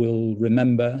will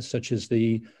remember, such as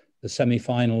the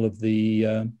semi-final of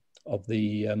the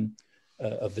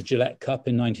Gillette Cup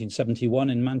in 1971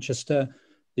 in Manchester,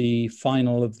 the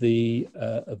final of the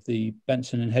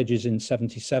Benson and Hedges in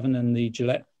 77, and the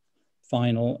Gillette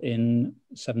final in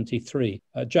 73.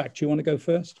 Jack, do you want to go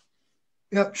first?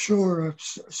 Yep, sure,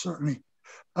 certainly.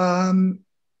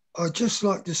 I'd just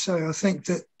like to say, I think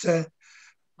that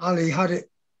Ali had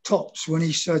it tops when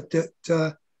he said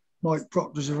that Mike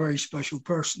Proctor's a very special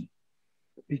person,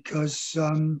 because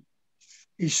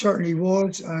he certainly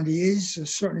was, and he is,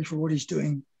 certainly for what he's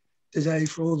doing today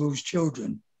for all those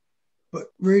children. But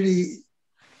really,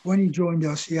 when he joined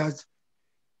us, he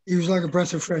was like a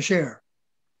breath of fresh air.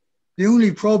 The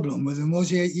only problem with him was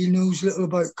he knows little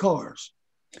about cars.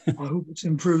 I hope it's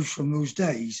improved from those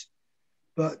days.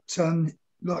 But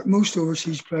like most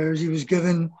overseas players, he was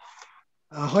given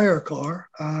a hire car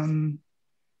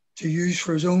to use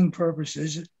for his own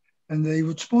purposes, and they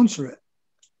would sponsor it.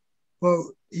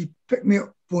 Well, he picked me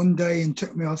up one day and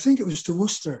took me, I think it was to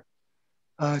Worcester,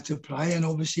 to play, and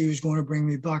obviously he was going to bring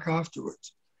me back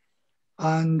afterwards.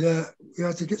 And we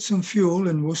had to get some fuel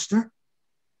in Worcester,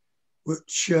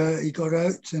 which he got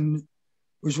out and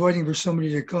was waiting for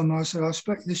somebody to come. I said, I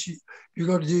expect this, you've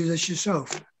got to do this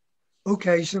yourself.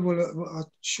 Okay, he said, well, I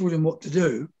showed him what to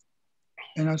do.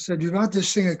 And I said, you've had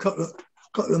this thing a couple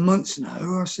of months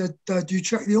now. I said, do you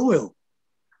check the oil?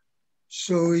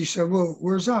 So he said, well,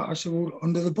 where's that? I said, well,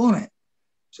 under the bonnet.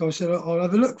 So I said, I'll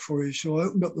have a look for you. So I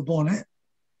opened up the bonnet,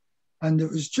 and there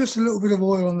was just a little bit of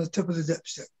oil on the tip of the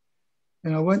dipstick.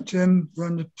 And I went to him,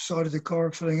 run the side of the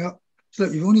car, filling up. I said,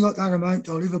 look, you've only got that amount.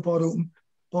 I'll leave the bottle open,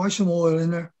 buy some oil in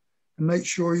there, and make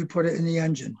sure you put it in the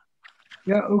engine.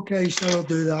 Yeah, okay, so I'll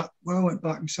do that. Well, I went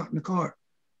back and sat in the car,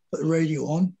 put the radio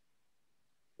on.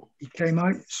 He came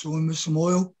out, saw him with some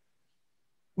oil,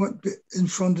 went in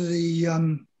front of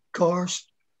the cars.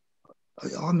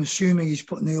 I'm assuming he's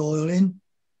putting the oil in.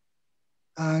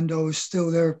 And I was still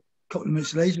there a couple of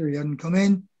minutes later. He hadn't come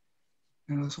in.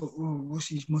 And I thought, well,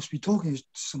 he must be talking to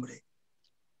somebody.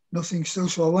 Nothing still.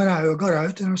 So I went out, I got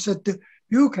out, and I said,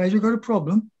 you okay? You got a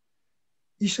problem?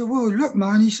 He said, well, look,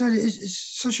 man, he said, it's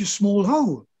such a small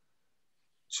hole.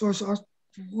 So I said,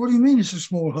 what do you mean it's a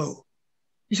small hole?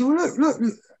 He said, well, look.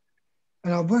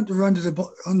 And I went around to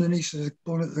underneath the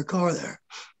bonnet of the car there,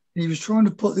 and he was trying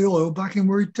to put the oil back in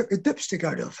where he took the dipstick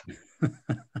out of.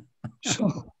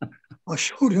 So I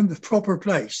showed him the proper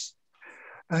place.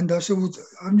 And I said, well,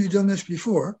 haven't you done this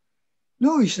before?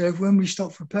 No, he said, when we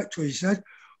stopped for petrol, he said,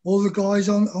 all the guys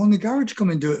on the garage come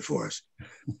and do it for us.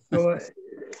 So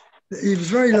he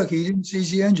was very lucky he didn't seize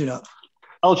the engine up.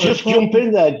 I'll just jump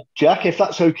in there, Jack, if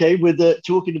that's okay, with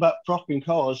talking about propping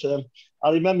cars. I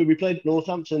remember we played at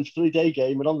Northampton's 3-day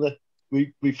game, and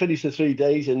we finished the 3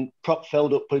 days, and Prop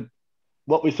filled up with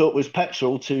what we thought was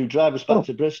petrol to drive us back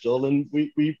to Bristol, and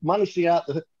we managed to get out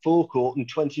the forecourt and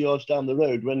 20 yards down the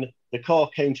road when the car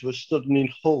came to a sudden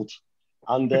halt.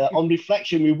 And on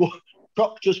reflection,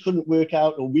 Prop just couldn't work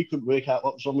out, or we couldn't work out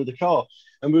what was wrong with the car.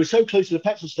 And we were so close to the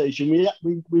petrol station,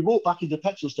 we walked back into the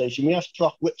petrol station. We asked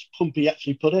Prop which pump he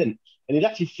actually put in, and he'd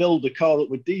actually filled the car up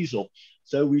with diesel.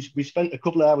 So we spent a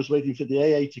couple of hours waiting for the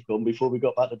AA to come before we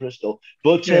got back to Bristol.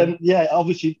 But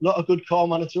obviously not a good car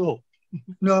man at all.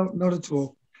 No, not at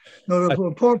all. Not at all.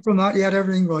 Apart from that, he had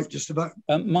everything right, just about.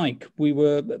 Mike,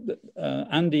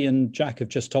 Andy and Jack have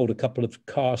just told a couple of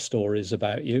car stories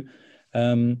about you.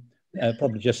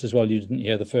 Probably just as well you didn't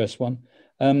hear the first one.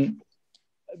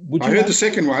 I heard the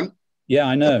second one. Yeah,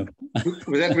 I know. I think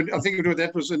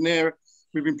that was in there.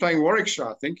 We've been playing Warwickshire,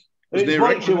 I think. Was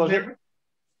it?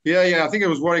 Yeah, I think it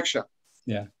was Warwickshire.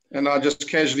 Yeah. And I just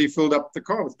casually filled up the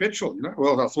car with petrol,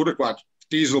 Well, I thought it was.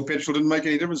 Diesel, petrol didn't make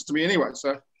any difference to me anyway.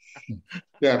 So,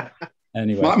 yeah.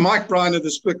 Anyway. Mike Bryan,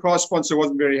 the car sponsor,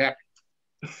 wasn't very happy.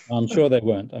 I'm sure they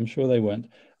weren't.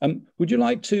 Would you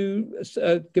like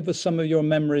to give us some of your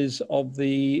memories of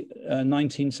the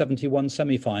 1971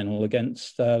 semi-final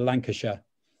against Lancashire?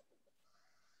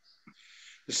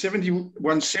 The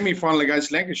 71 semi-final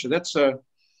against Lancashire, that's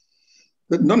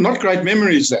not great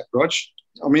memories, that, Rog.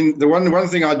 I mean, the one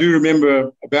thing I do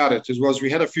remember about it was we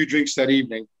had a few drinks that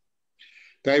evening.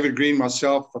 David Green,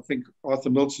 myself, I think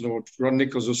Arthur Milton or Ron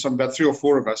Nichols or about 3 or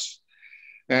 4 of us.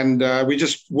 And we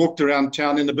just walked around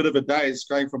town in a bit of a daze,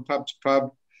 going from pub to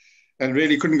pub, and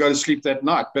really couldn't go to sleep that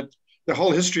night. But the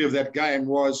whole history of that game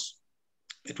was,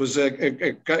 it was a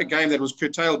game that was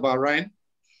curtailed by rain,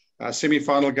 a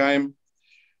semi-final game.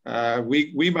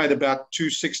 We made about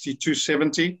 260,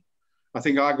 270. I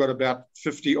think I got about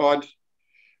 50 odd.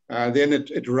 Then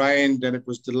it rained and it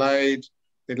was delayed.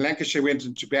 Then Lancashire went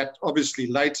into bat, obviously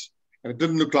late, and it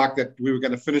didn't look like that we were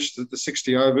going to finish the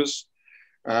 60 overs.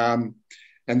 And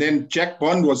then Jack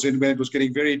Bond was in when it was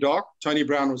getting very dark. Tony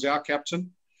Brown was our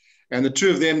captain. And the two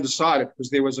of them decided, because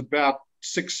there was about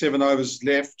 6-7 overs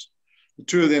left, the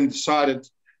two of them decided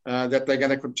that they're going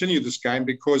to continue this game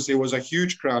because there was a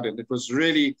huge crowd in it. It was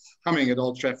really humming at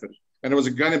Old Trafford, and it was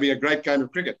going to be a great game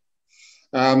of cricket.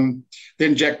 Then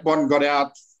Jack Bond got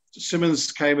out.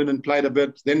 Simmons came in and played a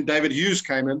bit. Then David Hughes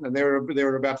came in, and there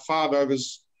were about five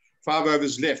overs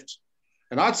left.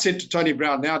 And I'd said to Tony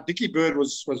Brown, now Dickie Bird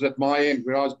was at my end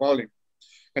where I was bowling,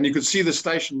 and you could see the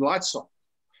station lights on.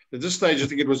 At this stage, I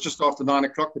think it was just after 9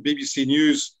 o'clock. The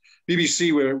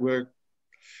BBC were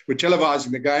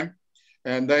televising the game,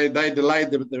 and they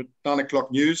delayed the 9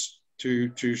 o'clock news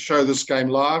to show this game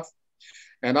live.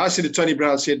 And I said to Tony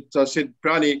Brown, I said,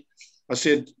 Brownie, I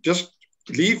said, just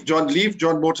leave John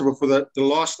Mortimer for the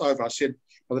last over. I said,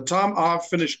 by the time I've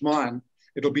finished mine,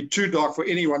 it'll be too dark for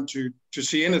anyone to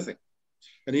see anything.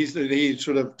 And he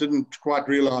sort of didn't quite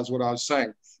realise what I was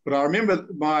saying. But I remember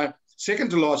my second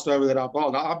to last over that I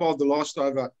bowled. I bowled the last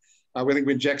over, I think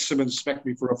when Jack Simmons smacked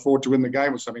me for a 4 to win the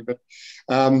game or something. But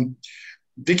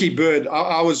Dickie Bird,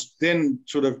 I was then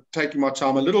sort of taking my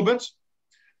time a little bit.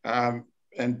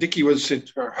 And Dickie said,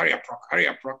 hurry up,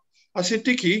 Rock. I said,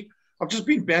 Dickie, I've just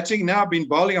been batting. Now I've been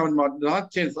bowling. I'm in my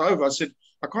 9th, 10th over. I said,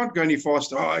 I can't go any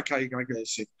faster. Oh, okay, you're going to go. I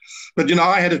said. But,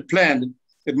 I had it planned.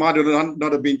 It might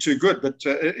not have been too good. But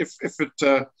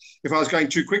if I was going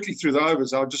too quickly through the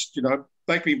overs, I would just,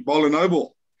 make me bowl a no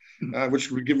ball,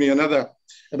 which would give me another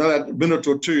minute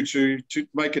or two to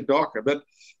make it darker. But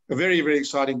a very, very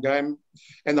exciting game.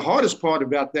 And the hardest part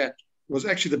about that was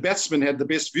actually the batsmen had the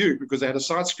best view because they had a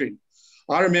side screen.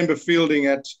 I remember fielding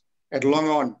at long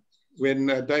on when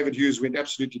David Hughes went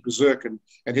absolutely berserk and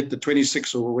hit the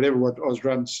 26 or whatever it was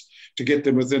runs to get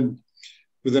them within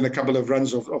a couple of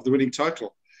runs of the winning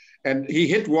total. And he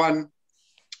hit one.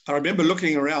 I remember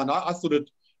looking around. I thought it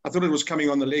was coming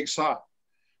on the leg side.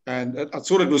 And I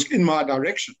thought it was in my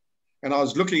direction. And I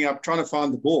was looking up, trying to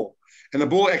find the ball. And the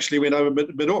ball actually went over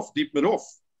deep mid off.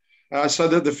 So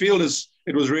the field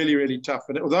it was really, really tough.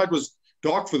 And although it was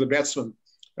dark for the batsmen,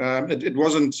 it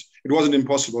wasn't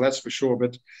impossible, that's for sure.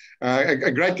 But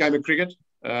a great game of cricket,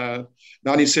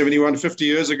 1971, 50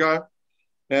 years ago.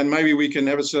 And maybe we can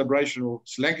have a celebration, or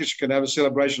Lancashire can have a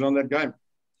celebration on that game.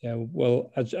 Yeah,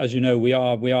 well, as you know, we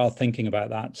are thinking about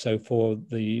that. So for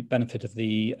the benefit of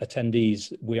the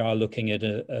attendees, we are looking at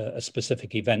a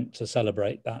specific event to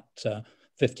celebrate that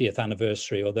 50th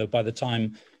anniversary. Although by the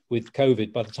time with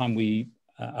COVID, by the time we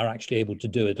are actually able to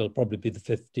do it, it'll probably be the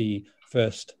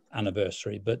 51st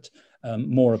anniversary. But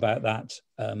more about that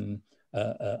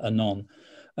anon.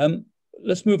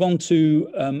 Let's move on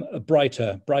to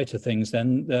brighter things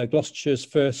then. Gloucestershire's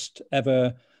first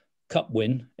ever Cup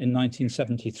win in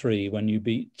 1973 when you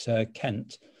beat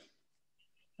Kent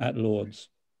at Lord's.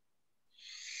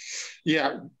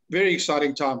 Yeah, very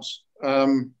exciting times.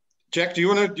 Jack, do you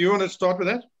want to start with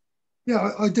that?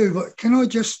 Yeah, I do. But can I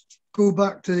just go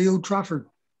back to the Old Trafford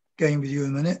game with you a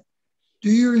minute? Do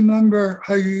you remember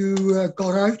how you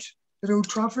got out at Old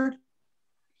Trafford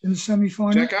in the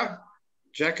semi-final?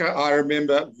 Jacka, I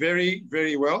remember very,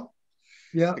 very well.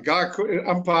 Yeah. The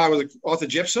umpire was Arthur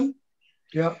Jepson.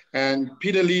 Yeah. And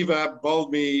Peter Lever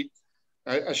bowled me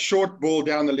a short ball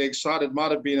down the leg side. It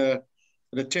might have been an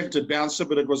attempted bouncer,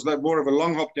 but it was more of a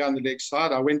long hop down the leg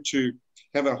side. I went to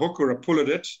have a hook or a pull at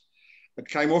it. It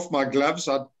came off my gloves.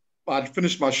 I'd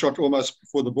finished my shot almost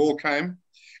before the ball came,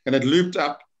 and it looped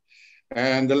up.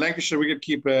 And the Lancashire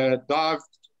wicketkeeper dived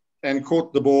and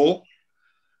caught the ball.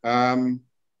 And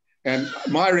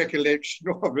my recollection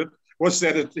of it was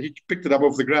that he picked it up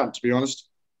off the ground, to be honest.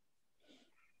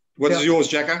 What is yours,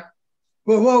 Jacka?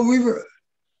 Well,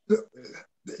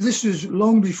 this was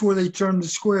long before they turned the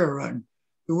square around.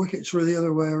 The wickets were the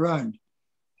other way around.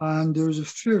 And there was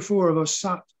 3 or 4 of us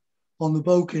sat on the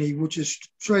balcony, which is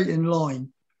straight in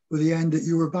line with the end that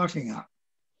you were batting at.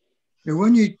 Now,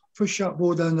 when you push that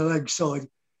ball down the leg side,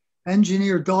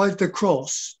 engineer dived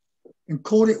across and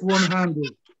caught it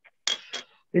one-handed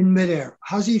in midair.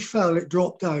 As he fell, it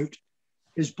dropped out.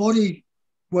 His body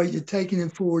weight had taken him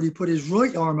forward. He put his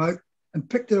right arm out and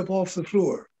picked it up off the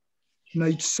floor. He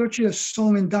made such a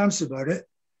song and dance about it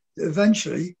that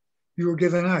eventually you were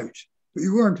given out, but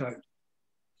you weren't out.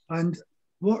 And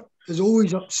what has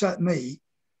always upset me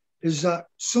is that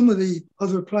some of the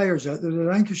other players out there, the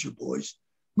Lancashire boys,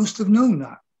 must have known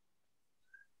that.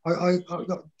 I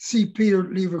see Peter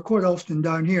Lever quite often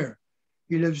down here.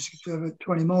 He lives about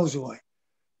 20 miles away.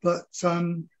 But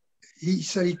he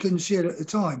said he couldn't see it at the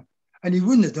time. And he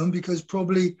wouldn't have done because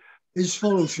probably his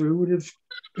follow-through would have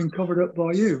been covered up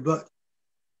by you. But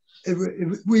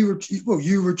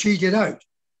you were cheated out.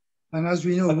 And as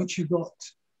we know, once you got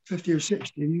 50 or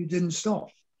 60, you didn't stop.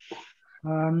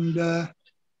 And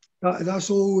that's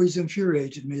always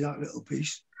infuriated me, that little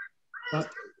piece. But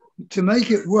to make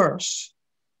it worse,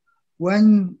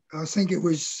 when I think it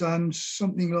was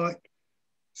something like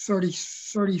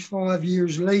 35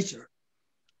 years later,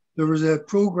 there was a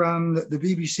program that the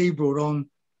BBC brought on,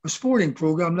 a sporting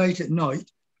program late at night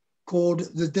called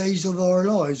The Days of Our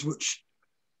Lives, which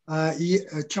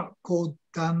a chap called,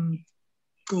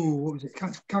 what was it?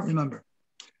 Can't remember.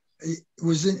 It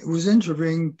was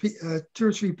interviewing 2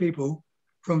 or 3 people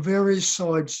from various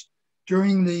sides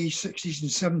during the 60s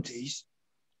and 70s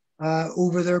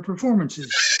over their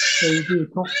performances. They would be a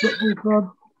top football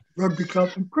club, rugby club,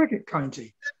 and cricket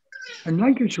county. And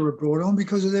Lancashire were brought on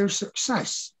because of their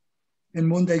success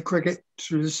in one-day cricket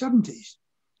through the 70s.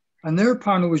 And their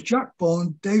panel was Jack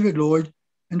Bond, David Lloyd,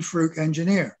 and Farouk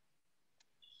Engineer.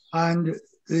 And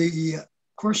the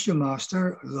question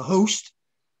master, the host,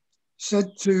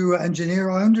 said to Engineer,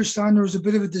 I understand there was a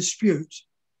bit of a dispute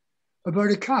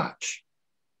about a catch.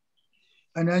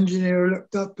 And Engineer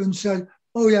looked up and said,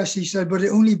 oh yes, he said, but it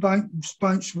only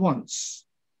bounced once.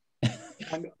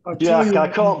 Jack, I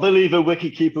can't believe a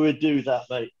wicketkeeper would do that,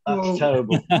 mate. That's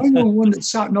terrible. I know one that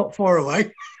sat not far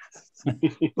away,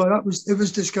 but it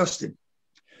was disgusting.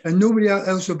 And nobody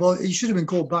else about it. He should have been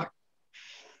called back.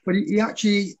 But he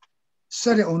actually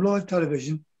said it on live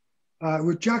television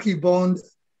with Jackie Bond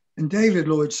and David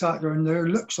Lloyd sat there, and their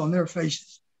looks on their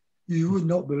faces, you would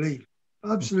not believe.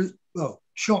 Absolute,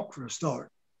 shock for a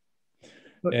start.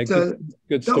 But yeah,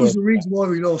 good that was the reason why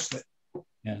we lost it.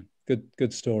 Yeah,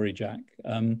 good story, Jack.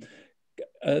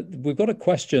 We've got a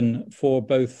question for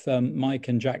both Mike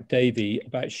and Jack Davey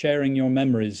about sharing your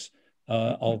memories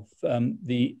of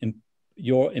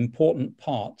your important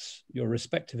parts, your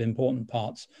respective important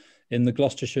parts in the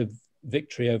Gloucestershire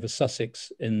victory over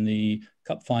Sussex in the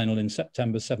Cup final in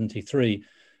September '73.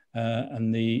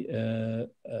 And the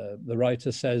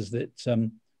writer says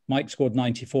that Mike scored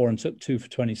 94 and took 2 for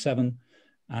 27.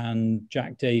 And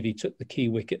Jack Davey took the key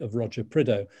wicket of Roger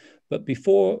Prideaux. But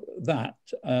before that,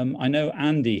 I know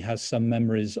Andy has some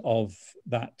memories of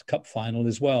that cup final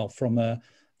as well, from a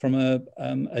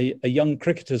young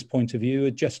cricketer's point of view, who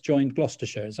had just joined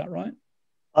Gloucestershire. Is that right?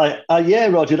 Yeah,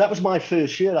 Roger, that was my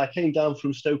first year. I came down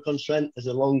from Stoke-on-Trent as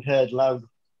a long-haired,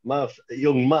 loud-mouthed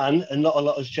young man, and not a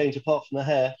lot has changed apart from the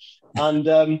hair.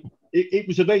 And it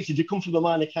was amazing to come from a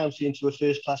minor county into a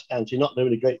first-class county, not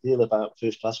knowing a great deal about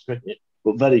first-class cricket,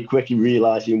 but very quickly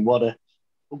realising what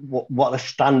a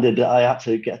standard that I had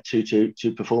to get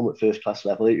to perform at first-class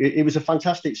level. It was a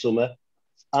fantastic summer.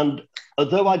 And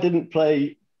although I didn't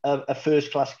play a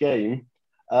first-class game,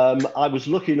 I was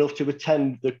lucky enough to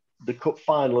attend the cup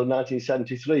final in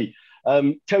 1973.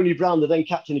 Tony Brown, the then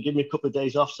captain, had given me a couple of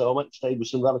days off, so I went and stayed with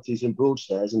some relatives in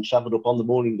Broadstairs and travelled up on the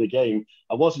morning of the game.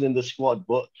 I wasn't in the squad,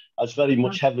 but I was very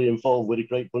much heavily involved with a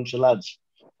great bunch of lads.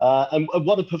 And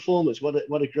what a performance, what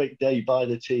a great day by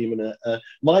the team. And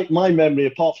my memory,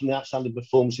 apart from the outstanding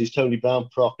performances, Tony Brown,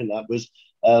 Proc, and that was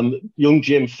young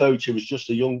Jim Fote, who was just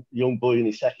a young boy in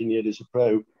his second year as a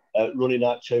pro, running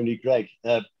out Tony Gregg.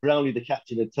 Brownlee, the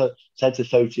captain, had said to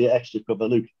Fote at extra cover,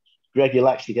 Luke, Greg, he'll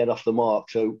actually get off the mark,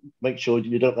 so make sure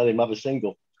you don't let him have a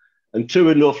single. And true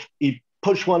enough, he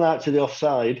pushed one out to the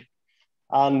offside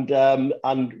and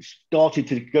started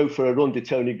to go for a run to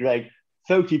Tony Gregg.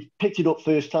 Fote picked it up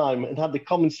first time and had the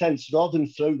common sense, rather than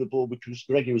throw the ball because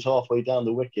Greggy was halfway down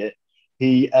the wicket,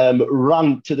 he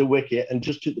ran to the wicket and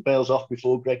just took the bails off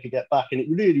before Gregg could get back. And it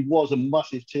really was a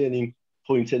massive turning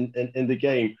point in the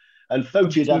game. And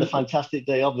Fote had a fantastic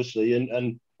day, obviously,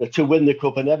 and to win the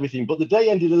cup and everything. But the day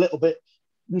ended a little bit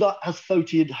not as Fote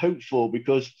had hoped for,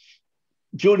 because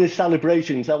during the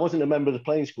celebrations, I wasn't a member of the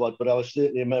playing squad, but I was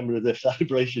certainly a member of the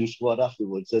celebration squad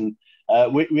afterwards. And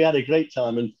we had a great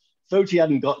time. And Fote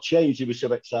hadn't got changed. He was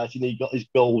so excited. He got his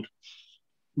gold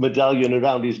medallion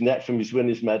around his neck from his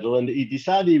winners' medal. And he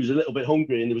decided he was a little bit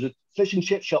hungry. And there was a fish and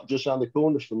chip shop just around the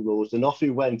corner from Lord's. And off he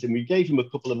went. And we gave him a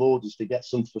couple of orders to get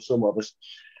some for some of us.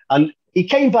 And he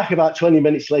came back about 20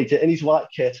 minutes later in his white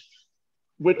kit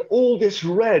with all this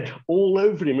red all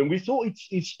over him. And we thought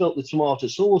he'd spilt the tomato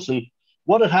sauce. And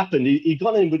what had happened, he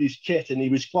got in with his kit and he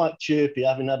was quite chirpy,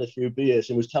 having had a few beers,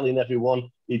 and was telling everyone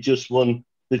he just won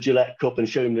the Gillette Cup and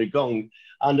showing the gong.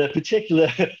 And a particular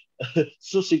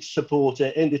Sussex supporter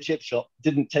in the chip shop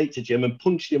didn't take to Jim and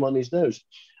punched him on his nose.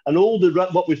 And all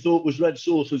what we thought was red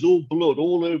sauce was all blood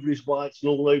all over his whites and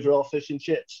all over our fish and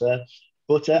chips.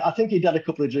 But I think he'd had a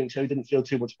couple of drinks, so he didn't feel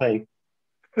too much pain.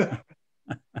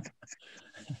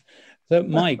 So,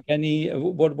 Mike,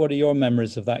 what are your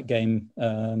memories of that game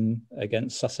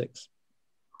against Sussex?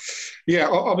 Yeah,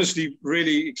 obviously,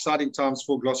 really exciting times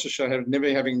for Gloucestershire, never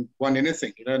having won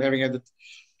anything, and having had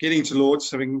getting to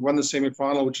Lord's, having won the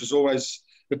semi-final, which is always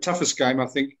the toughest game, I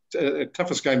think,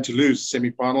 toughest game to lose,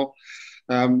 semi-final.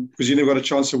 because you never got a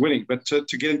chance of winning. But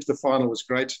to get into the final was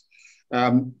great.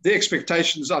 The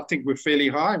expectations, I think, were fairly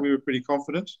high. We were pretty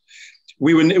confident.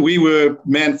 We were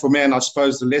man for man, I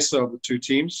suppose, the lesser of the two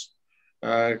teams.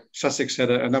 Sussex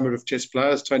had a number of Chess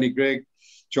players, Tony Greig,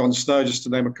 John Snow, just to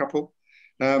name a couple.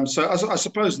 So I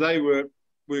suppose they were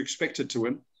expected to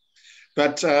win.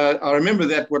 But I remember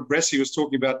that what Brassy was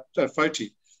talking about,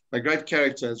 Foti, a great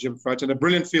character, Jim Foti, and a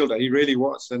brilliant fielder. He really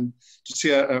was. And to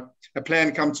see a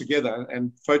plan come together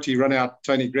and Foti run out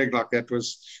Tony Greig like that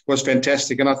was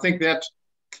fantastic. And I think that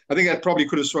probably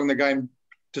could have swung the game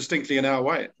distinctly in our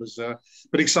way. It was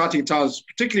but exciting times,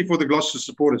 particularly for the Gloucester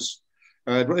supporters.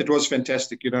 It was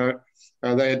fantastic. You know,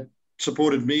 they had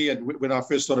supported me and when I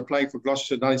first started playing for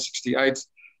Gloucester in 1968,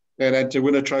 and to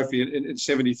win a trophy in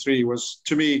 73 was,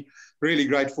 to me, really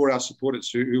great for our supporters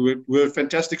who were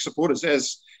fantastic supporters,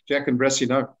 as Jack and Brassy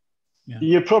know. Yeah.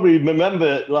 You probably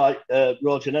remember, like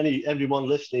Roger and everyone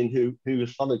listening who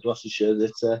was from Gloucestershire,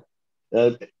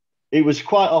 that it was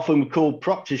quite often called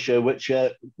Proctorshire, which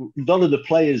none of the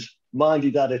players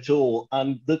minded that at all.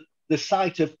 And the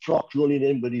sight of Proc running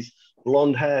in with his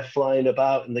blonde hair flying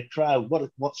about in the crowd,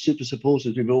 what super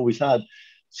supporters we've always had,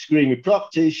 screaming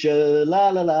Proctorshire, la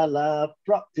la la la,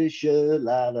 Proctorshire,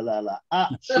 la la la la.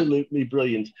 Absolutely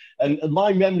brilliant. And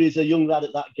my memory as a young lad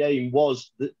at that game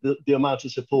was the amount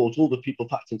of support, all the people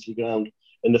packed into the ground,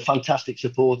 and the fantastic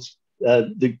support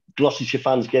the Gloucestershire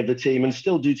fans gave the team, and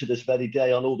still do to this very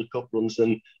day on all the cup runs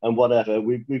and whatever.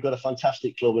 We've got a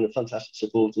fantastic club and a fantastic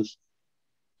supporters.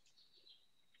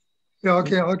 Yeah,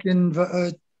 I can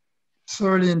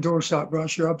thoroughly endorse that,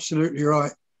 Bruce. You're absolutely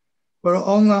right. But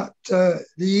on that, the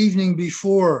evening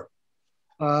before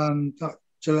that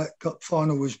Gillette Cup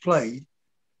final was played,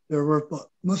 there were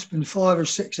must have been 5 or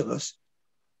 6 of us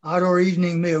at our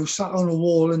evening meal, sat on a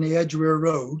wall in the Edgware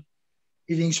Road,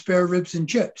 eating spare ribs and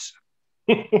chips.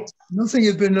 Nothing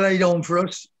had been laid on for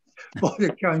us by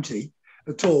the county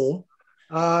at all.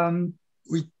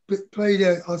 We played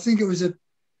I think it was a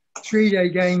 3-day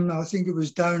game. I think it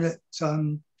was down at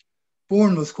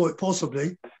Bournemouth, quite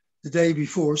possibly, the day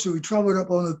before. So we travelled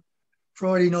up on a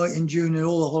Friday night in June in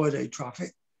all the holiday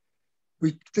traffic.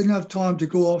 We didn't have time to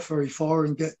go off very far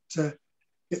and get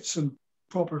some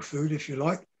proper food, if you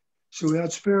like. So we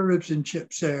had spare ribs and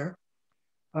chips there.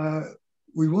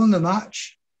 We won the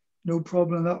match, no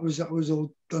problem. That was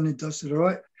all done and dusted, all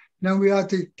right. Now we had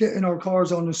to get in our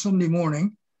cars on a Sunday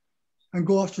morning and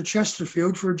go off to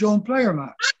Chesterfield for a John Player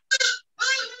match.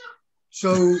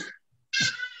 So,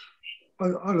 I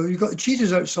don't know, you've got the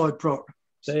cheetahs outside, Proc.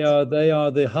 They are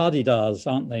the Hardy-Dars,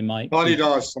 aren't they, Mike?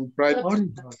 Hardy-Dars, I'm afraid.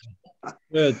 Hardy-Dars.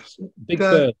 Birds, big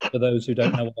birds, for those who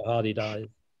don't know what a Hardy-Dar is.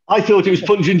 I thought it was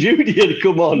Punch and Judy had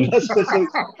come on. That's the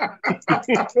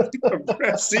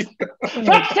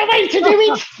way to do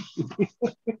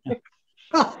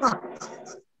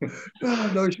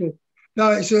it.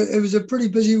 No, it was a pretty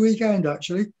busy weekend,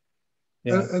 actually.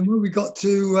 Yeah. And when we got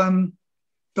to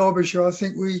Derbyshire, I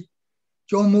think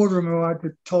John Mortimer had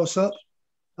to toss up,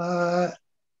 and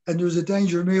there was a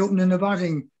danger of me opening the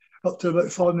batting up to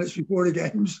about 5 minutes before the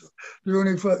game. So there were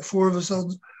only 4 of us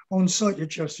on site at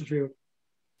Chesterfield.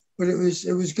 But it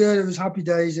was good. It was happy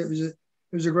days. It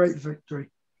was a great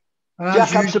victory. And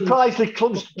Jack, I'm surprised the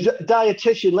club's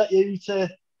dietitian let you eat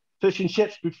fish and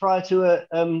chips prior to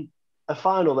a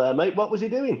final there, mate. What was he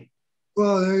doing?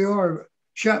 Well, there you are.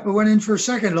 Shatner went in for a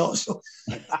second lot, so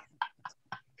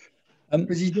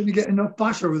because he didn't get enough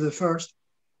batter with the first.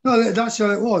 No, that's how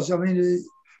it was. I mean,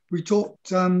 we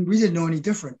talked. We didn't know any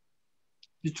different.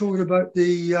 You're talking about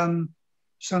the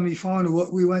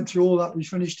semi-final. We went through all that. We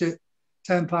finished it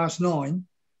 9:10,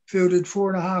 fielded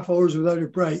 4.5 hours without a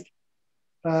break.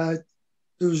 There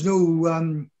was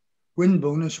no win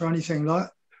bonus or anything like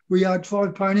that. We had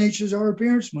 £5 each as our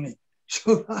appearance money.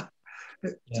 So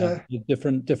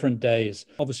different days.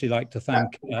 Obviously, like to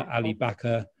thank Ali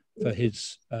Bakker for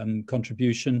his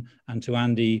contribution, and to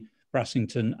Andy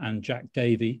Brassington and Jack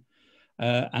Davey,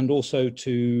 and also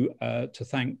to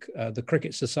thank the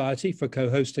Cricket Society for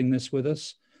co-hosting this with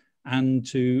us, and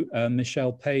to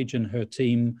Michelle Page and her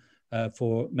team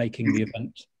for making the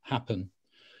event happen.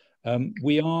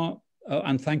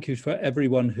 And thank you for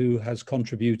everyone who has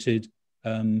contributed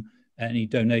any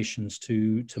donations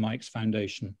to Mike's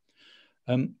Foundation.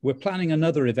 We're planning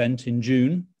another event in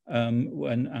June,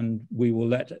 and we will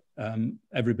let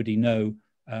everybody know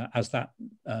as that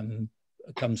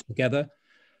comes together.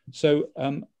 So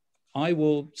I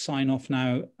will sign off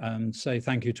now and say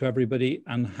thank you to everybody,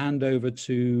 and hand over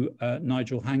to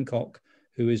Nigel Hancock,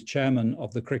 who is chairman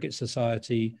of the Cricket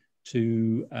Society,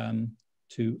 to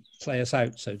play us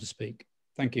out, so to speak.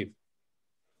 Thank you.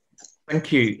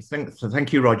 Thank you.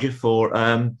 Thank you, Roger, for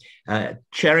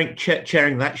sharing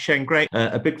that, sharing great.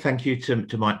 A big thank you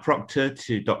to Mike Proctor,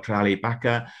 to Dr. Ali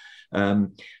Bakar,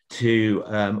 to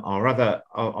our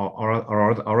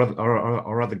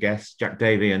other guests, Jack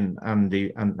Davey and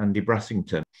Andy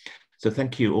Brassington. So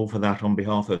thank you all for that on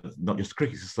behalf of not just the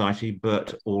Cricket Society,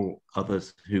 but all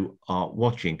others who are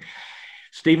watching.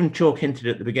 Stephen Chalk hinted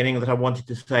at the beginning that I wanted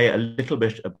to say a little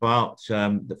bit about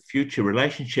the future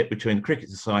relationship between the Cricket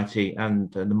Society and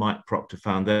the Mike Proctor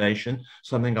Foundation,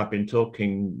 something I've been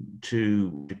talking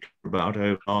about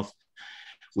over the last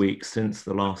week since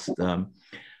the last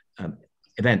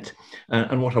event.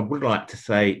 And what I would like to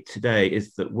say today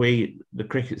is that we, the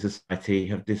Cricket Society,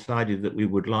 have decided that we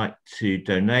would like to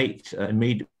donate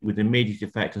with immediate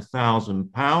effect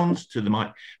 £1,000 to the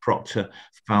Mike Proctor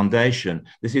Foundation.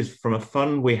 This is from a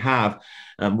fund we have,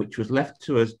 which was left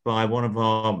to us by one of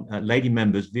our lady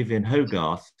members, Vivian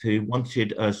Hogarth, who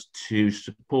wanted us to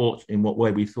support, in what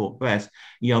way we thought best,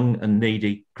 young and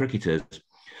needy cricketers.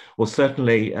 Well,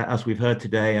 certainly, as we've heard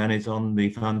today, and is on the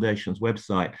Foundation's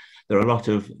website, there are a lot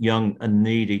of young and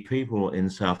needy people in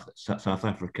South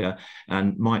Africa,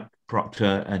 and Mike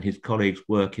Proctor and his colleagues'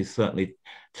 work is certainly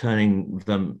turning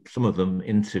some of them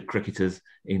into cricketers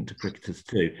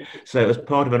too. So, as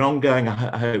part of an ongoing,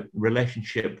 I hope,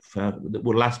 relationship that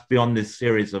will last beyond this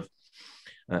series of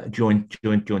joint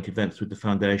events with the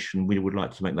Foundation, we would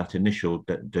like to make that initial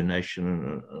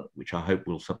donation, which I hope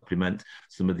will supplement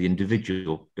some of the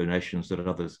individual donations that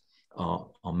others are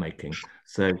making.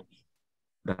 So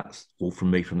that's all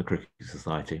from me, from the Cricket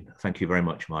Society. Thank you very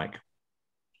much, Mike.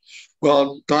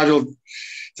 Well, Nigel,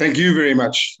 thank you very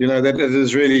much. You know, that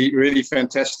is really, really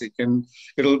fantastic. And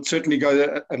it'll certainly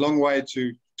go a long way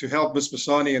to help Miss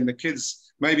Masani and the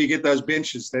kids maybe get those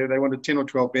benches. They wanted 10 or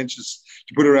 12 benches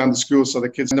to put around the school so the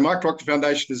kids. And the Mike Proctor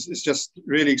Foundation is just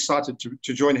really excited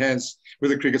to join hands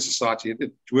with the Cricket Society.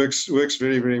 It works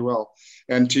very, very well.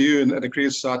 And to you and the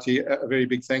Cricket Society, a very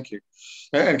big thank you.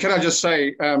 And can I just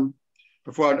say,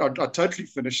 before I totally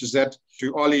finish, is that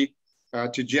to Ollie,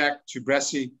 to Jack, to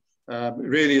Brassy,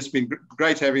 really it's been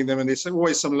great having them, and there's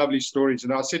always some lovely stories.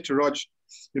 And I said to Rog,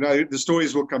 you know, the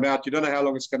stories will come out. You don't know how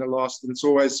long it's going to last, and it's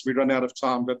always, we run out of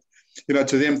time. But, you know,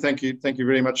 to them, thank you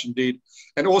very much indeed.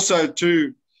 And also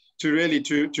to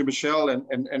Michelle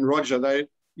and Roger. They,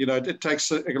 you know, it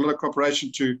takes a lot of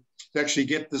cooperation to actually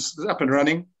get this up and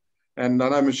running. And I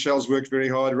know Michelle's worked very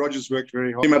hard. Roger's worked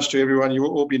very hard. Very much to everyone. You've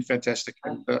all been fantastic,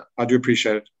 and I do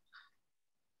appreciate it.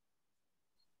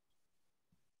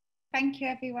 Thank you,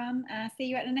 everyone. See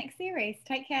you at the next series.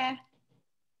 Take care.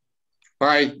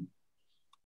 Bye.